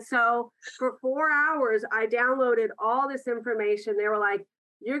can." And so for 4 hours, I downloaded all this information. They were like,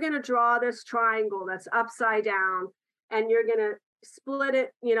 "You're going to draw this triangle that's upside down, and you're going to split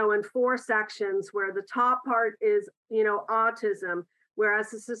it, in 4 sections where the top part is, autism, where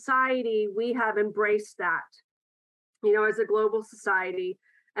as a society, we have embraced that, as a global society.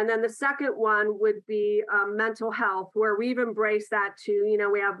 And then the second one would be mental health, where we've embraced that too.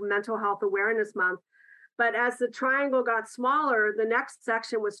 We have Mental Health Awareness Month. But as the triangle got smaller, the next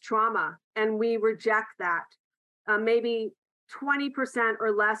section was trauma, and we reject that. Maybe 20%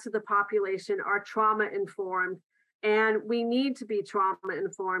 or less of the population are trauma informed, and we need to be trauma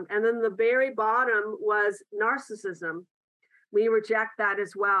informed. And then the very bottom was narcissism. We reject that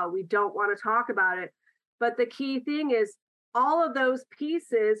as well. We don't want to talk about it. But the key thing is, all of those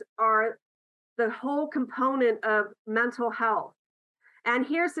pieces are the whole component of mental health. And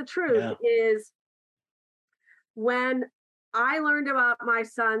here's the truth is, when I learned about my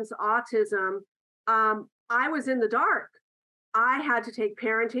son's autism, I was in the dark. I had to take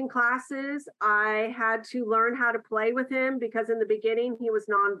parenting classes. I had to learn how to play with him because in the beginning he was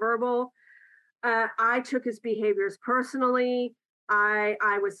nonverbal. I took his behaviors personally.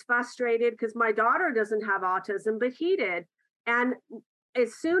 I was frustrated because my daughter doesn't have autism, but he did. And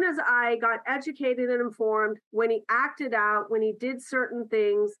as soon as I got educated and informed, when he acted out, when he did certain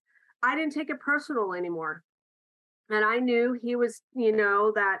things, I didn't take it personal anymore. And I knew he was,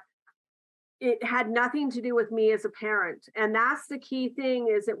 that it had nothing to do with me as a parent. And that's the key thing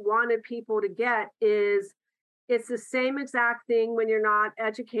is it wanted people to get is it's the same exact thing when you're not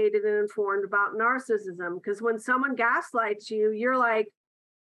educated and informed about narcissism. Because when someone gaslights you, you're like,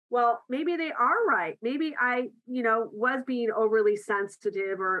 well, maybe they are right. Maybe I, was being overly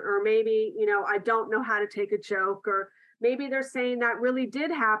sensitive, or maybe, I don't know how to take a joke, or maybe they're saying that really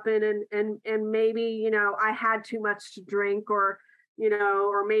did happen. And maybe, I had too much to drink, or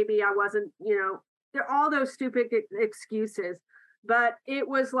maybe I wasn't, they're all those stupid excuses. But it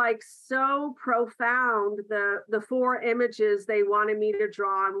was like so profound, the 4 images they wanted me to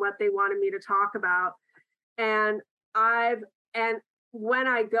draw and what they wanted me to talk about. And when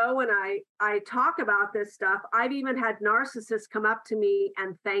I go and I talk about this stuff, I've even had narcissists come up to me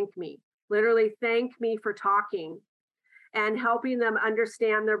and thank me, literally thank me for talking and helping them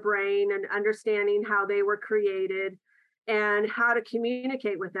understand their brain and understanding how they were created and how to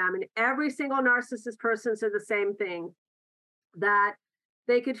communicate with them. And every single narcissist person said the same thing, that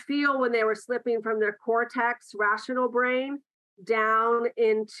they could feel when they were slipping from their cortex, rational brain, down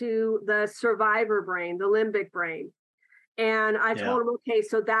into the survivor brain, the limbic brain. And I told him, okay,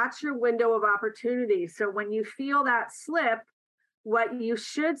 so that's your window of opportunity. So when you feel that slip, what you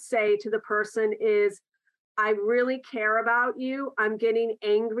should say to the person is, I really care about you. I'm getting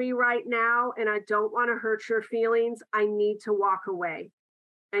angry right now, and I don't want to hurt your feelings. I need to walk away.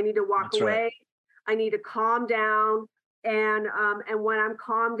 I need to walk away. Right. I need to calm down. And when I'm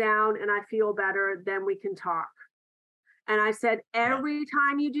calmed down and I feel better, then we can talk. And I said, every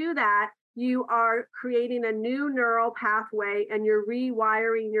time you do that, you are creating a new neural pathway and you're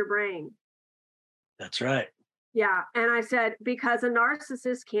rewiring your brain. That's right. Yeah. And I said, because a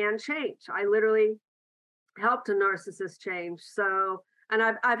narcissist can change. I literally helped a narcissist change. So, and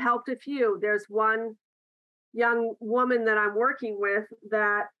I've helped a few. There's one young woman that I'm working with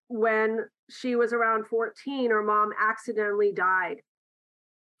that when she was around 14, her mom accidentally died.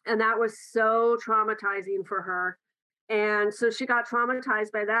 And that was so traumatizing for her. And so she got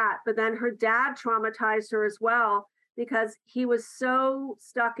traumatized by that. But then her dad traumatized her as well, because he was so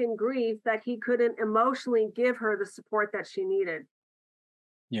stuck in grief that he couldn't emotionally give her the support that she needed.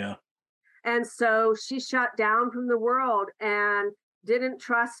 Yeah. And so she shut down from the world and didn't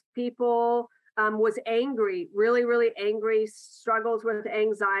trust people, was angry, really, really angry, struggles with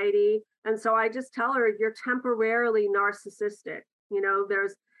anxiety. And so I just tell her, you're temporarily narcissistic.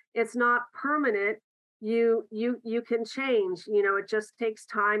 It's not permanent. You can change. It just takes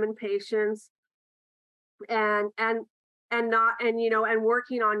time and patience, and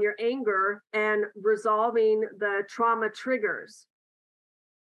working on your anger and resolving the trauma triggers.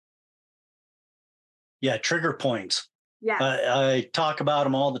 Yeah, trigger points. Yes. I talk about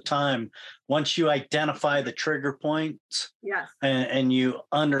them all the time. Once you identify the trigger points, yes, and you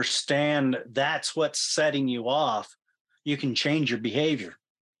understand that's what's setting you off, you can change your behavior.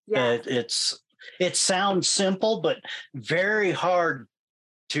 Yes. It sounds simple, but very hard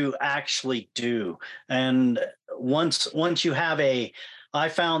to actually do. And once you have I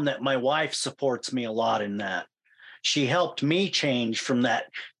found that my wife supports me a lot in that. she helped me change from that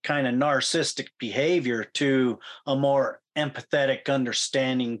kind of narcissistic behavior to a more empathetic,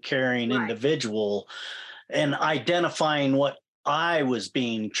 understanding, caring Right. individual, and identifying what I was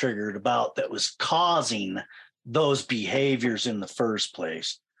being triggered about that was causing those behaviors in the first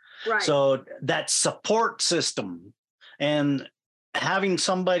place. Right. So that support system and having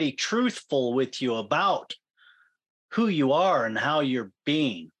somebody truthful with you about who you are and how you're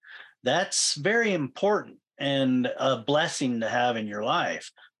being, that's very important and a blessing to have in your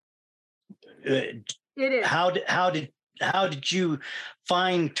life. It is. How did you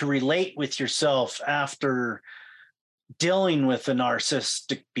find to relate with yourself after dealing with the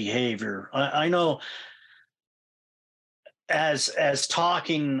narcissistic behavior? I know as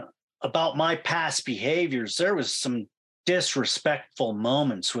talking about my past behaviors, there was some disrespectful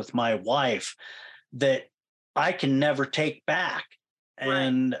moments with my wife that I can never take back. Right.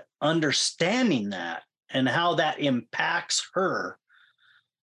 And understanding that and how that impacts her,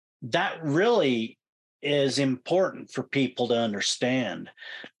 that really is important for people to understand.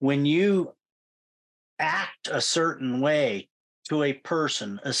 When you act a certain way to a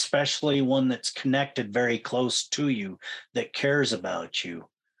person, especially one that's connected very close to you, that cares about you,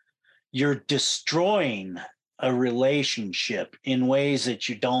 you're destroying a relationship in ways that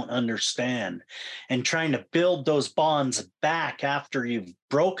you don't understand, and trying to build those bonds back after you've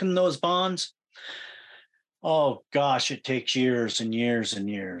broken those bonds. Oh gosh, it takes years and years and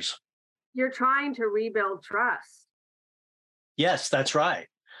years. You're trying to rebuild trust. Yes, that's right.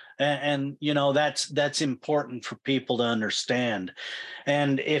 And you know, that's important for people to understand.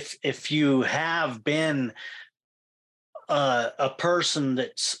 And if you have been a person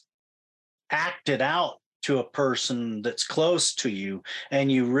that's acted out to a person that's close to you,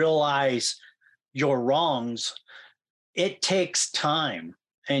 and you realize your wrongs, it takes time,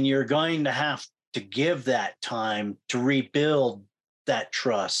 and you're going to have to give that time to rebuild that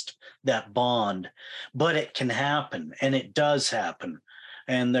trust, that bond. But it can happen, and it does happen,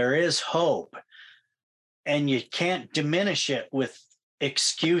 and there is hope, and you can't diminish it with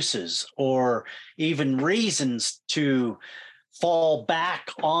excuses or even reasons to fall back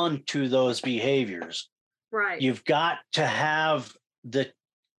onto those behaviors. Right. You've got to have the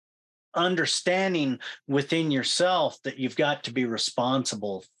understanding within yourself that you've got to be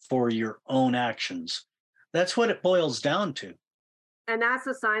responsible for your own actions. That's what it boils down to. And that's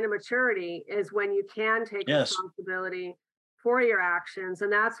a sign of maturity, is when you can take Yes, responsibility for your actions.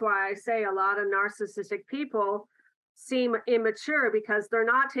 And that's why I say a lot of narcissistic people seem immature, because they're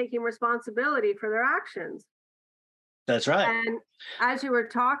not taking responsibility for their actions. that's right. And as you were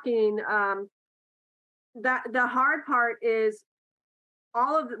talking, that the hard part is,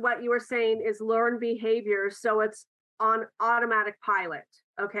 all of what you were saying is learned behavior, so it's on automatic pilot.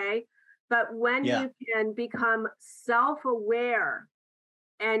 Okay. But when Yeah, you can become self-aware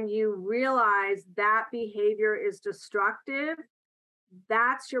and you realize that behavior is destructive,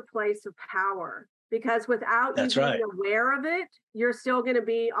 that's your place of power. Because without you that's being right. aware of it, you're still going to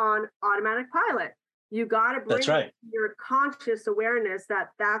be on automatic pilot. You got to That's bring right. your conscious awareness that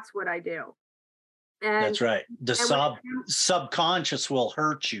that's what I do. And That's right. The and when it comes, subconscious will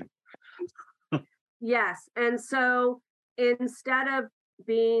hurt you. yes, and so instead of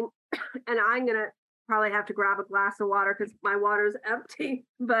being, and I'm gonna probably have to grab a glass of water because my water is empty.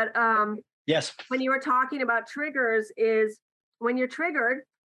 But Yes, when you were talking about triggers, is when you're triggered,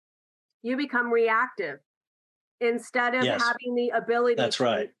 you become reactive instead of yes, having the ability that's to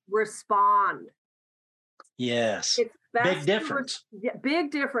right. respond. Yes. It's Big best to difference. yeah,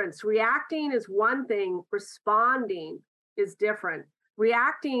 big difference. Reacting is one thing, responding is different.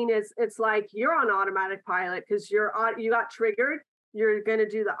 Reacting is, it's like you're on automatic pilot because you got triggered. You're going to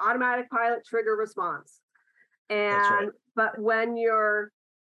do the automatic pilot trigger response. That's right. And but when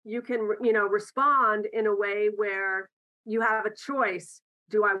you can respond in a way where you have a choice.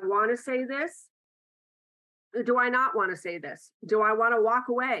 Do I want to say this? Or do I not want to say this? Do I want to walk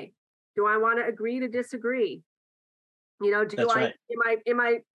away? Do I want to agree to disagree? Do That's I right. am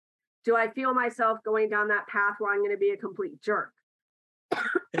I do I feel myself going down that path where I'm going to be a complete jerk?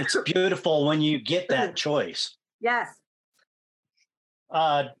 It's beautiful when you get that choice. Yes.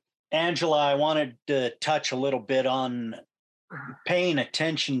 Uh, Angela, I wanted to touch a little bit on paying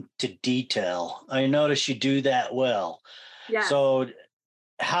attention to detail. I notice you do that well. Yes. So,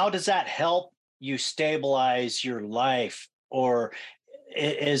 how does that help you stabilize your life, or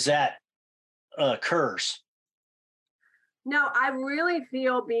is that a curse? No, I really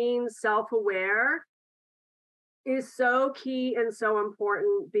feel being self-aware is so key and so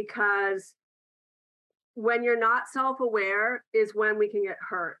important, because when you're not self-aware is when we can get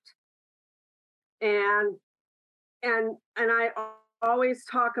hurt. And and I always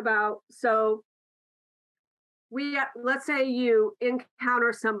talk about, so let's say you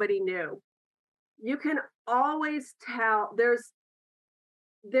encounter somebody new. You can always tell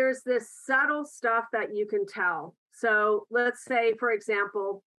there's this subtle stuff that you can tell. So let's say, for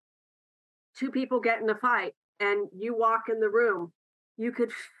example, two people get in a fight and you walk in the room, you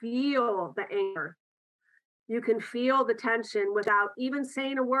could feel the anger. You can feel the tension without even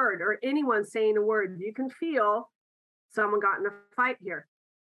saying a word or anyone saying a word. You can feel someone got in a fight here.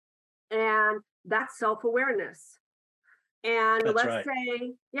 And that's self awareness. And That's let's right.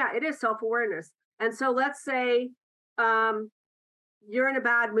 say, yeah, it is self awareness. And so let's say um, you're in a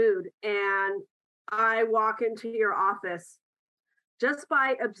bad mood and I walk into your office. Just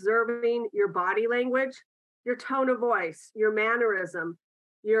by observing your body language, your tone of voice, your mannerism,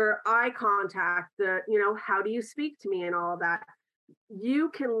 your eye contact, how do you speak to me and all of that, you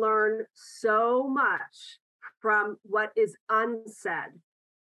can learn so much from what is unsaid.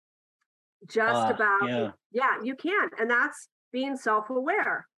 Just about, Yeah, yeah, you can. And that's being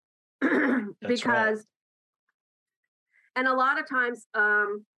self-aware. that's right. Because, and a lot of times,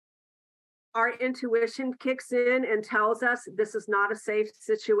 our intuition kicks in and tells us this is not a safe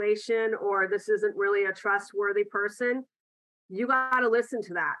situation or this isn't really a trustworthy person. You got to listen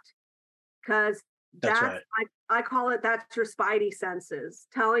to that because That's right. I call it, that's your spidey senses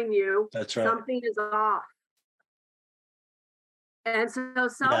telling you That's right. something is off. And so Yeah, yeah.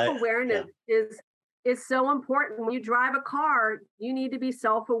 self-awareness is so important. When you drive a car, you need to be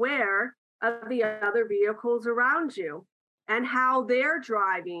self-aware of the other vehicles around you and how they're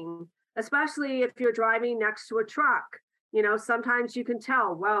driving, especially if you're driving next to a truck. Sometimes you can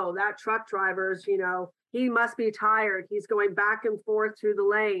tell, whoa, that truck driver's, he must be tired. He's going back and forth through the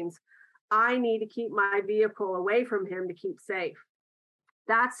lanes. I need to keep my vehicle away from him to keep safe.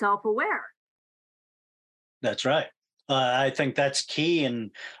 That's self-aware. That's right. I think that's key.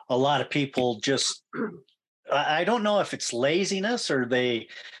 And a lot of people just, I don't know if it's laziness or they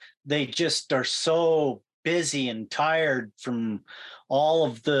just are so busy and tired from all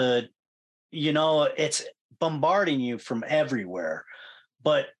of the, it's bombarding you from everywhere.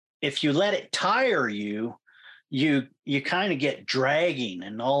 But if you let it tire you, you kind of get dragging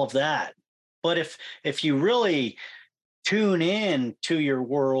and all of that. But if you really tune in to your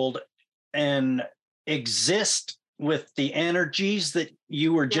world and exist with the energies that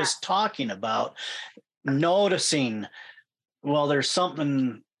you were Yeah. just talking about, noticing, well, there's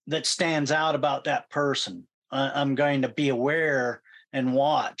something that stands out about that person. I'm going to be aware and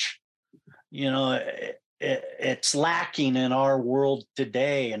watch. It's lacking in our world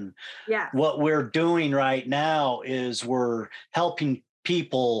today. And Yes. what we're doing right now is we're helping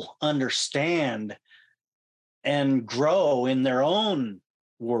people understand and grow in their own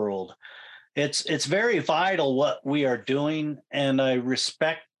world. It's very vital what we are doing, and I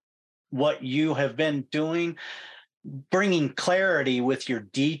respect what you have been doing, bringing clarity with your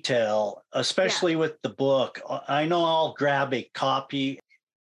detail, Yeah. especially with the book. I know I'll grab a copy.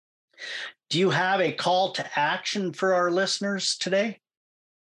 Do you have a call to action for our listeners today?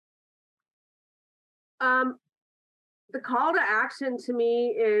 Um, the call to action to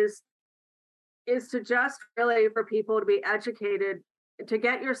me is to just really for people to be educated, to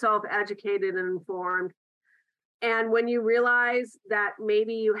get yourself educated and informed. And when you realize that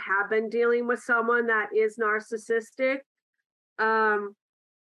maybe you have been dealing with someone that is narcissistic, um,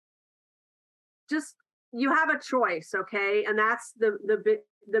 just you have a choice, okay? And that's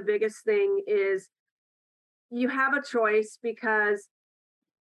the biggest thing is you have a choice because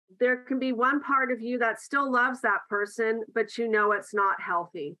there can be one part of you that still loves that person, but it's not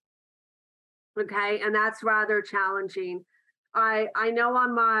healthy. Okay. And that's rather challenging. I know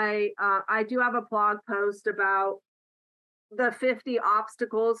on my, I do have a blog post about the 50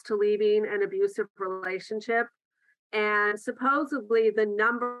 obstacles to leaving an abusive relationship. And supposedly the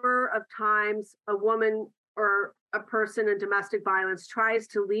number of times a woman or a person in domestic violence tries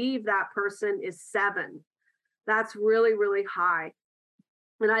to leave that person is 7. That's really, really high.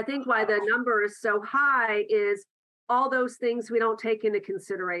 And I think why the number is so high is all those things we don't take into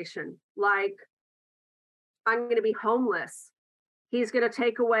consideration. Like, I'm going to be homeless. He's going to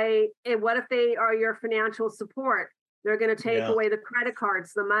take away, and what if they are your financial support? They're going to take Yeah. away the credit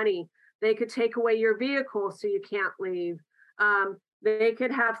cards, the money. They could take away your vehicle so you can't leave. They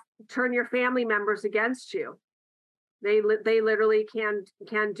could have turn your family members against you. They literally can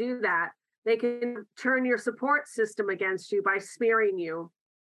do that. They can turn your support system against you by smearing you.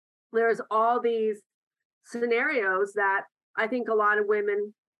 There's all these scenarios that I think a lot of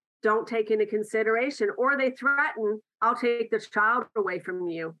women don't take into consideration, or they threaten, I'll take the child away from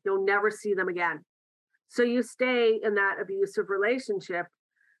you. You'll never see them again. So you stay in that abusive relationship.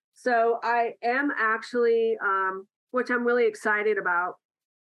 So I am actually, which I'm really excited about.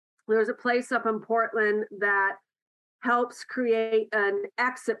 There's a place up in Portland that helps create an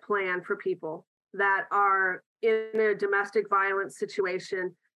exit plan for people that are in a domestic violence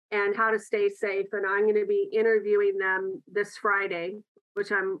situation and how to stay safe. And I'm going to be interviewing them this Friday,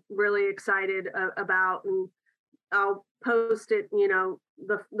 which I'm really excited about. And I'll post it,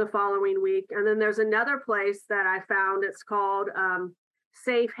 the following week. And then there's another place that I found. It's called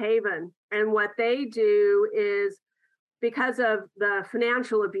Safe Haven. And what they do is, because of the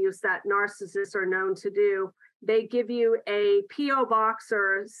financial abuse that narcissists are known to do, they give you a PO box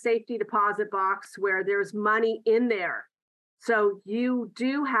or safety deposit box where there's money in there. So you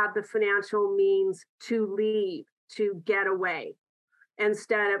do have the financial means to leave, to get away,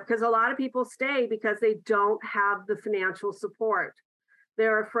 instead of, because a lot of people stay because they don't have the financial support.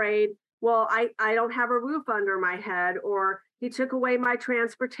 They're afraid, well, I don't have a roof under my head, or he took away my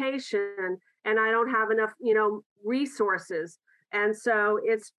transportation and I don't have enough, resources. And so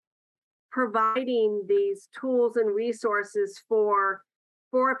it's providing these tools and resources for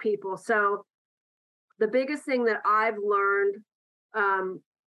people. So the biggest thing that I've learned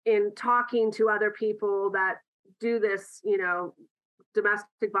in talking to other people that do this,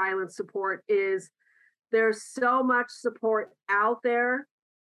 domestic violence support, is there's so much support out there.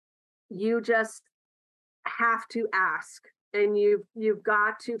 You just have to ask, and you've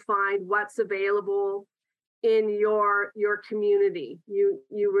got to find what's available in your community. You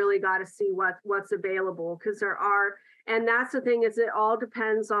really got to see what's available, because there are, and that's the thing, is it all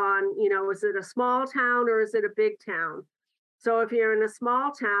depends on, is it a small town or is it a big town? So if you're in a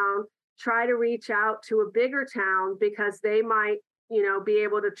small town, try to reach out to a bigger town, because they might, be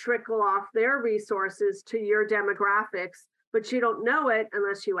able to trickle off their resources to your demographics, but you don't know it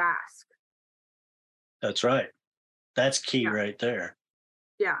unless you ask. That's right. That's key Yeah. right there.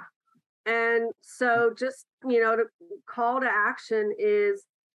 Yeah. And so just, the call to action is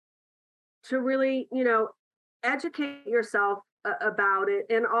to really, educate yourself about it.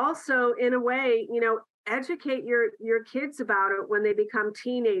 And also, in a way, educate your kids about it when they become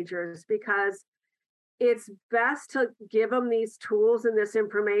teenagers, because it's best to give them these tools and this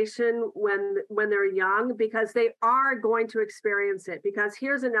information when they're young, because they are going to experience it. Because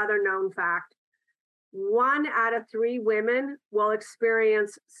here's another known fact: 1 out of 3 women will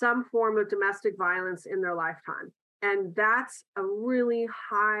experience some form of domestic violence in their lifetime. And that's a really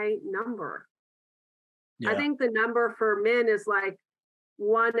high number. Yeah. I think the number for men is like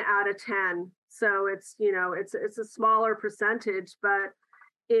 1 out of 10. So it's, it's a smaller percentage, but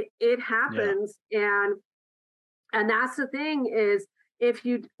it happens. Yeah. And that's the thing, is if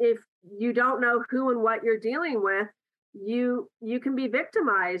you don't know who and what you're dealing with, you can be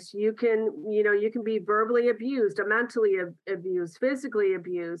victimized. You can be verbally abused, mentally abused, physically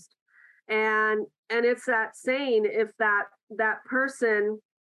abused. And it's that saying, if that person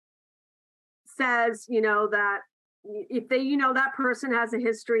says, that if they, that person has a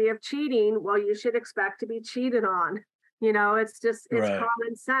history of cheating, well, you should expect to be cheated on. It's just, it's right.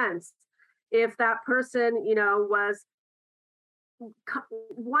 common sense. If that person, was,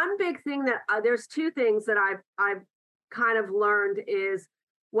 one big thing that there's 2 things that I've kind of learned is,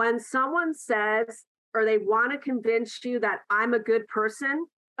 when someone says, or they want to convince you that I'm a good person,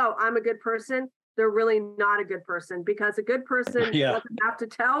 they're really not a good person, because a good person doesn't have to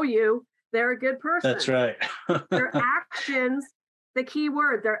tell you they're a good person. That's right. Their actions, the key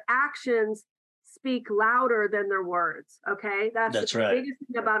word, their actions speak louder than their words. Okay. That's the right. biggest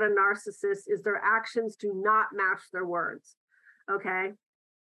thing about a narcissist, is their actions do not match their words. Okay.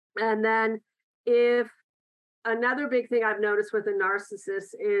 And then, if another big thing I've noticed with a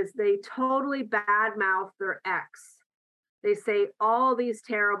narcissist is they totally badmouth their ex. They say all these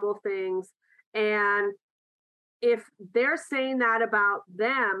terrible things. And if they're saying that about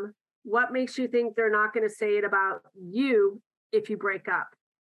them, what makes you think they're not going to say it about you if you break up?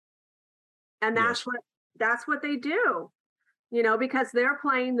 And that's what they do, because they're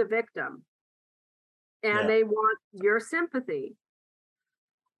playing the victim, and they want your sympathy.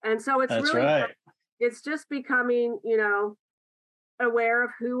 And so it's really, right. It's just becoming, aware of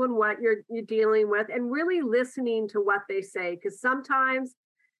who and what you're dealing with, and really listening to what they say, because sometimes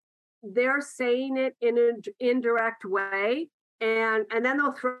they're saying it in an indirect way, and then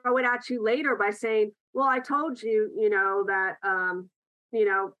they'll throw it at you later by saying, well, I told you, that,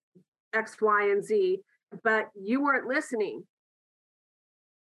 X, Y, and Z, but you weren't listening.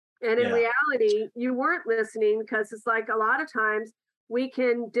 And in reality, you weren't listening, because it's like, a lot of times we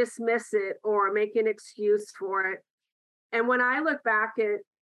can dismiss it or make an excuse for it. And when I look back at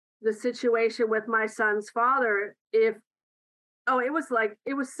the situation with my son's father, it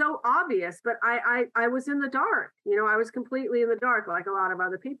was so obvious, but I was in the dark. I was completely in the dark, like a lot of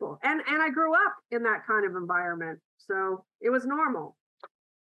other people. And I grew up in that kind of environment. So it was normal.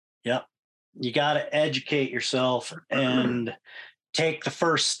 Yeah. You got to educate yourself and take the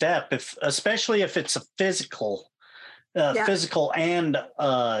first step, especially if it's a physical and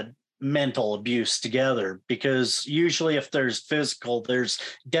mental abuse together, because usually if there's physical, there's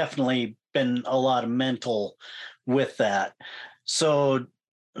definitely been a lot of mental with that. So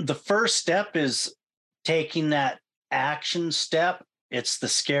the first step is taking that action step. It's the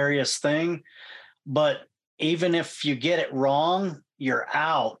scariest thing, but even if you get it wrong, you're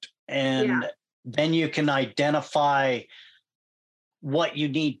out, and then you can identify what you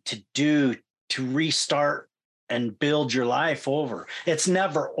need to do to restart and build your life over. It's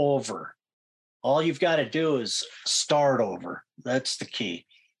never over. All you've got to do is start over. That's the key.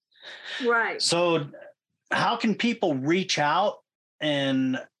 Right. So how can people reach out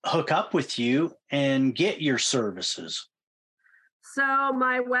and hook up with you and get your services? So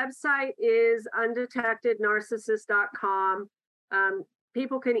my website is undetectednarcissist.com.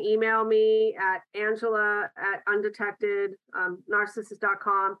 People can email me at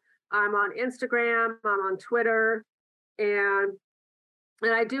angela@undetectednarcissist.com. I'm on Instagram, I'm on Twitter, and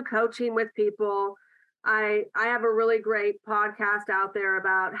I do coaching with people. I have a really great podcast out there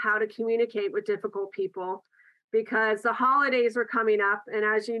about how to communicate with difficult people, because the holidays are coming up. And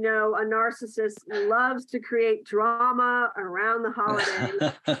as you know, a narcissist loves to create drama around the holidays.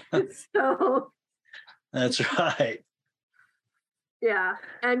 So that's right. Yeah.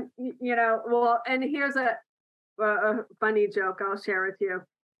 And, and here's a funny joke I'll share with you.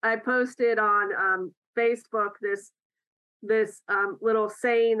 I posted on Facebook this little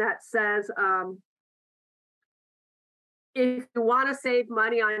saying that says, if you want to save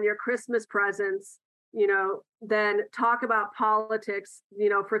money on your Christmas presents, then talk about politics,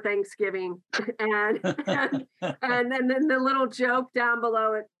 for Thanksgiving. And then the little joke down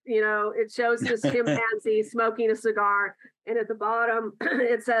below it, it shows this chimpanzee smoking a cigar. And at the bottom,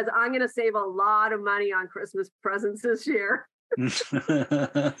 it says, I'm going to save a lot of money on Christmas presents this year.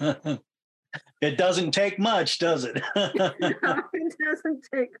 It doesn't take much, does it? No, it doesn't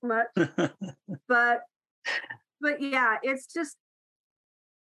take much. But yeah, it's just,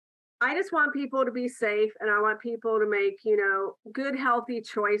 I just want people to be safe, and I want people to make, good, healthy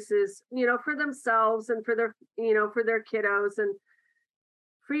choices, for themselves and for their, for their kiddos and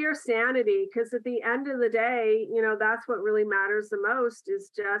for your sanity. Because at the end of the day, that's what really matters the most,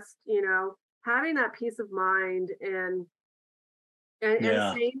 is just, having that peace of mind and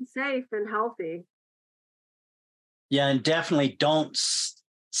staying safe and healthy. Yeah, and definitely don't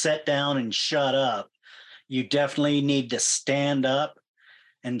sit down and shut up. You definitely need to stand up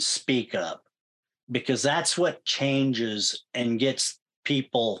and speak up, because that's what changes and gets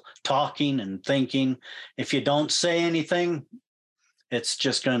people talking and thinking. If you don't say anything, it's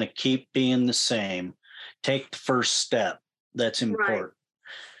just going to keep being the same. Take the first step. That's important. Right.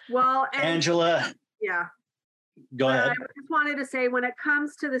 Well, Angela. Yeah. Go ahead. I just wanted to say, when it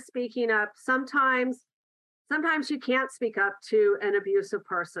comes to the speaking up, sometimes you can't speak up to an abusive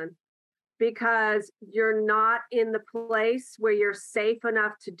person because you're not in the place where you're safe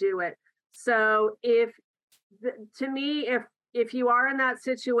enough to do it. So if you are in that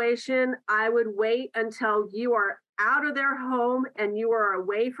situation, I would wait until you are out of their home and you are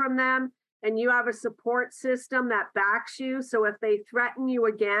away from them and you have a support system that backs you. So if they threaten you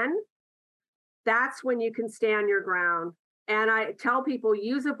again, that's when you can stand your ground. And I tell people,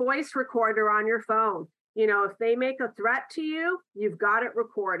 use a voice recorder on your phone. If they make a threat to you, you've got it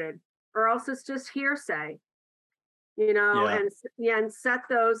recorded, or else it's just hearsay, and set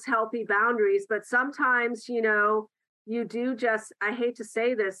those healthy boundaries. But sometimes, you do just, I hate to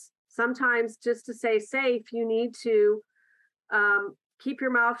say this, sometimes just to stay safe, you need to keep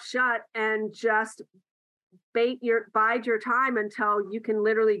your mouth shut and just bide your time until you can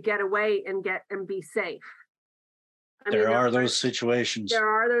literally get away and be safe. There are those situations.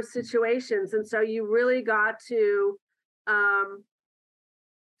 And so you really got to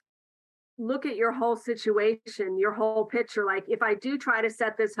look at your whole situation, your whole picture. Like, if I do try to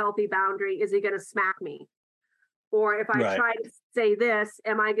set this healthy boundary, is he going to smack me? Or if I try to say this,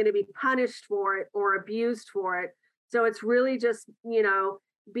 am I going to be punished for it or abused for it? So it's really just,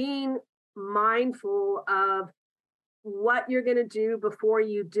 being mindful of what you're going to do before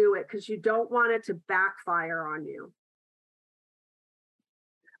you do it, because you don't want it to backfire on you.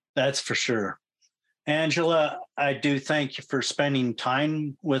 That's for sure. Angela, I do thank you for spending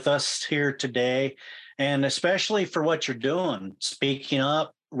time with us here today, and especially for what you're doing, speaking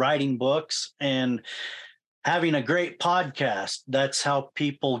up writing books and having a great podcast. That's how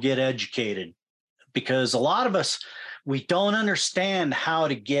people get educated, because a lot of us, we don't understand how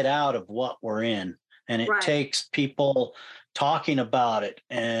to get out of what we're in. And it takes people talking about it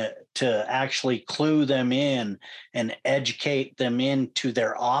to actually clue them in and educate them into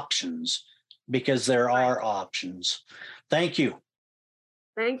their options, because there are options. Thank you.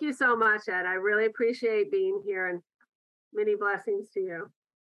 Thank you so much, Ed. I really appreciate being here, and many blessings to you.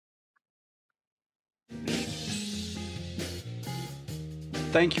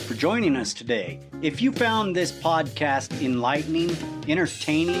 Thank you for joining us today. If you found this podcast enlightening,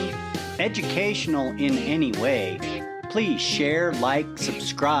 entertaining, educational in any way, please share, like,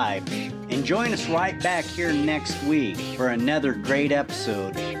 subscribe, and join us right back here next week for another great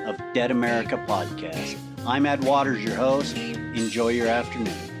episode of Dead America Podcast. I'm Ed Waters, your host. Enjoy your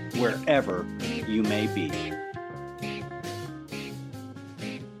afternoon, wherever you may be.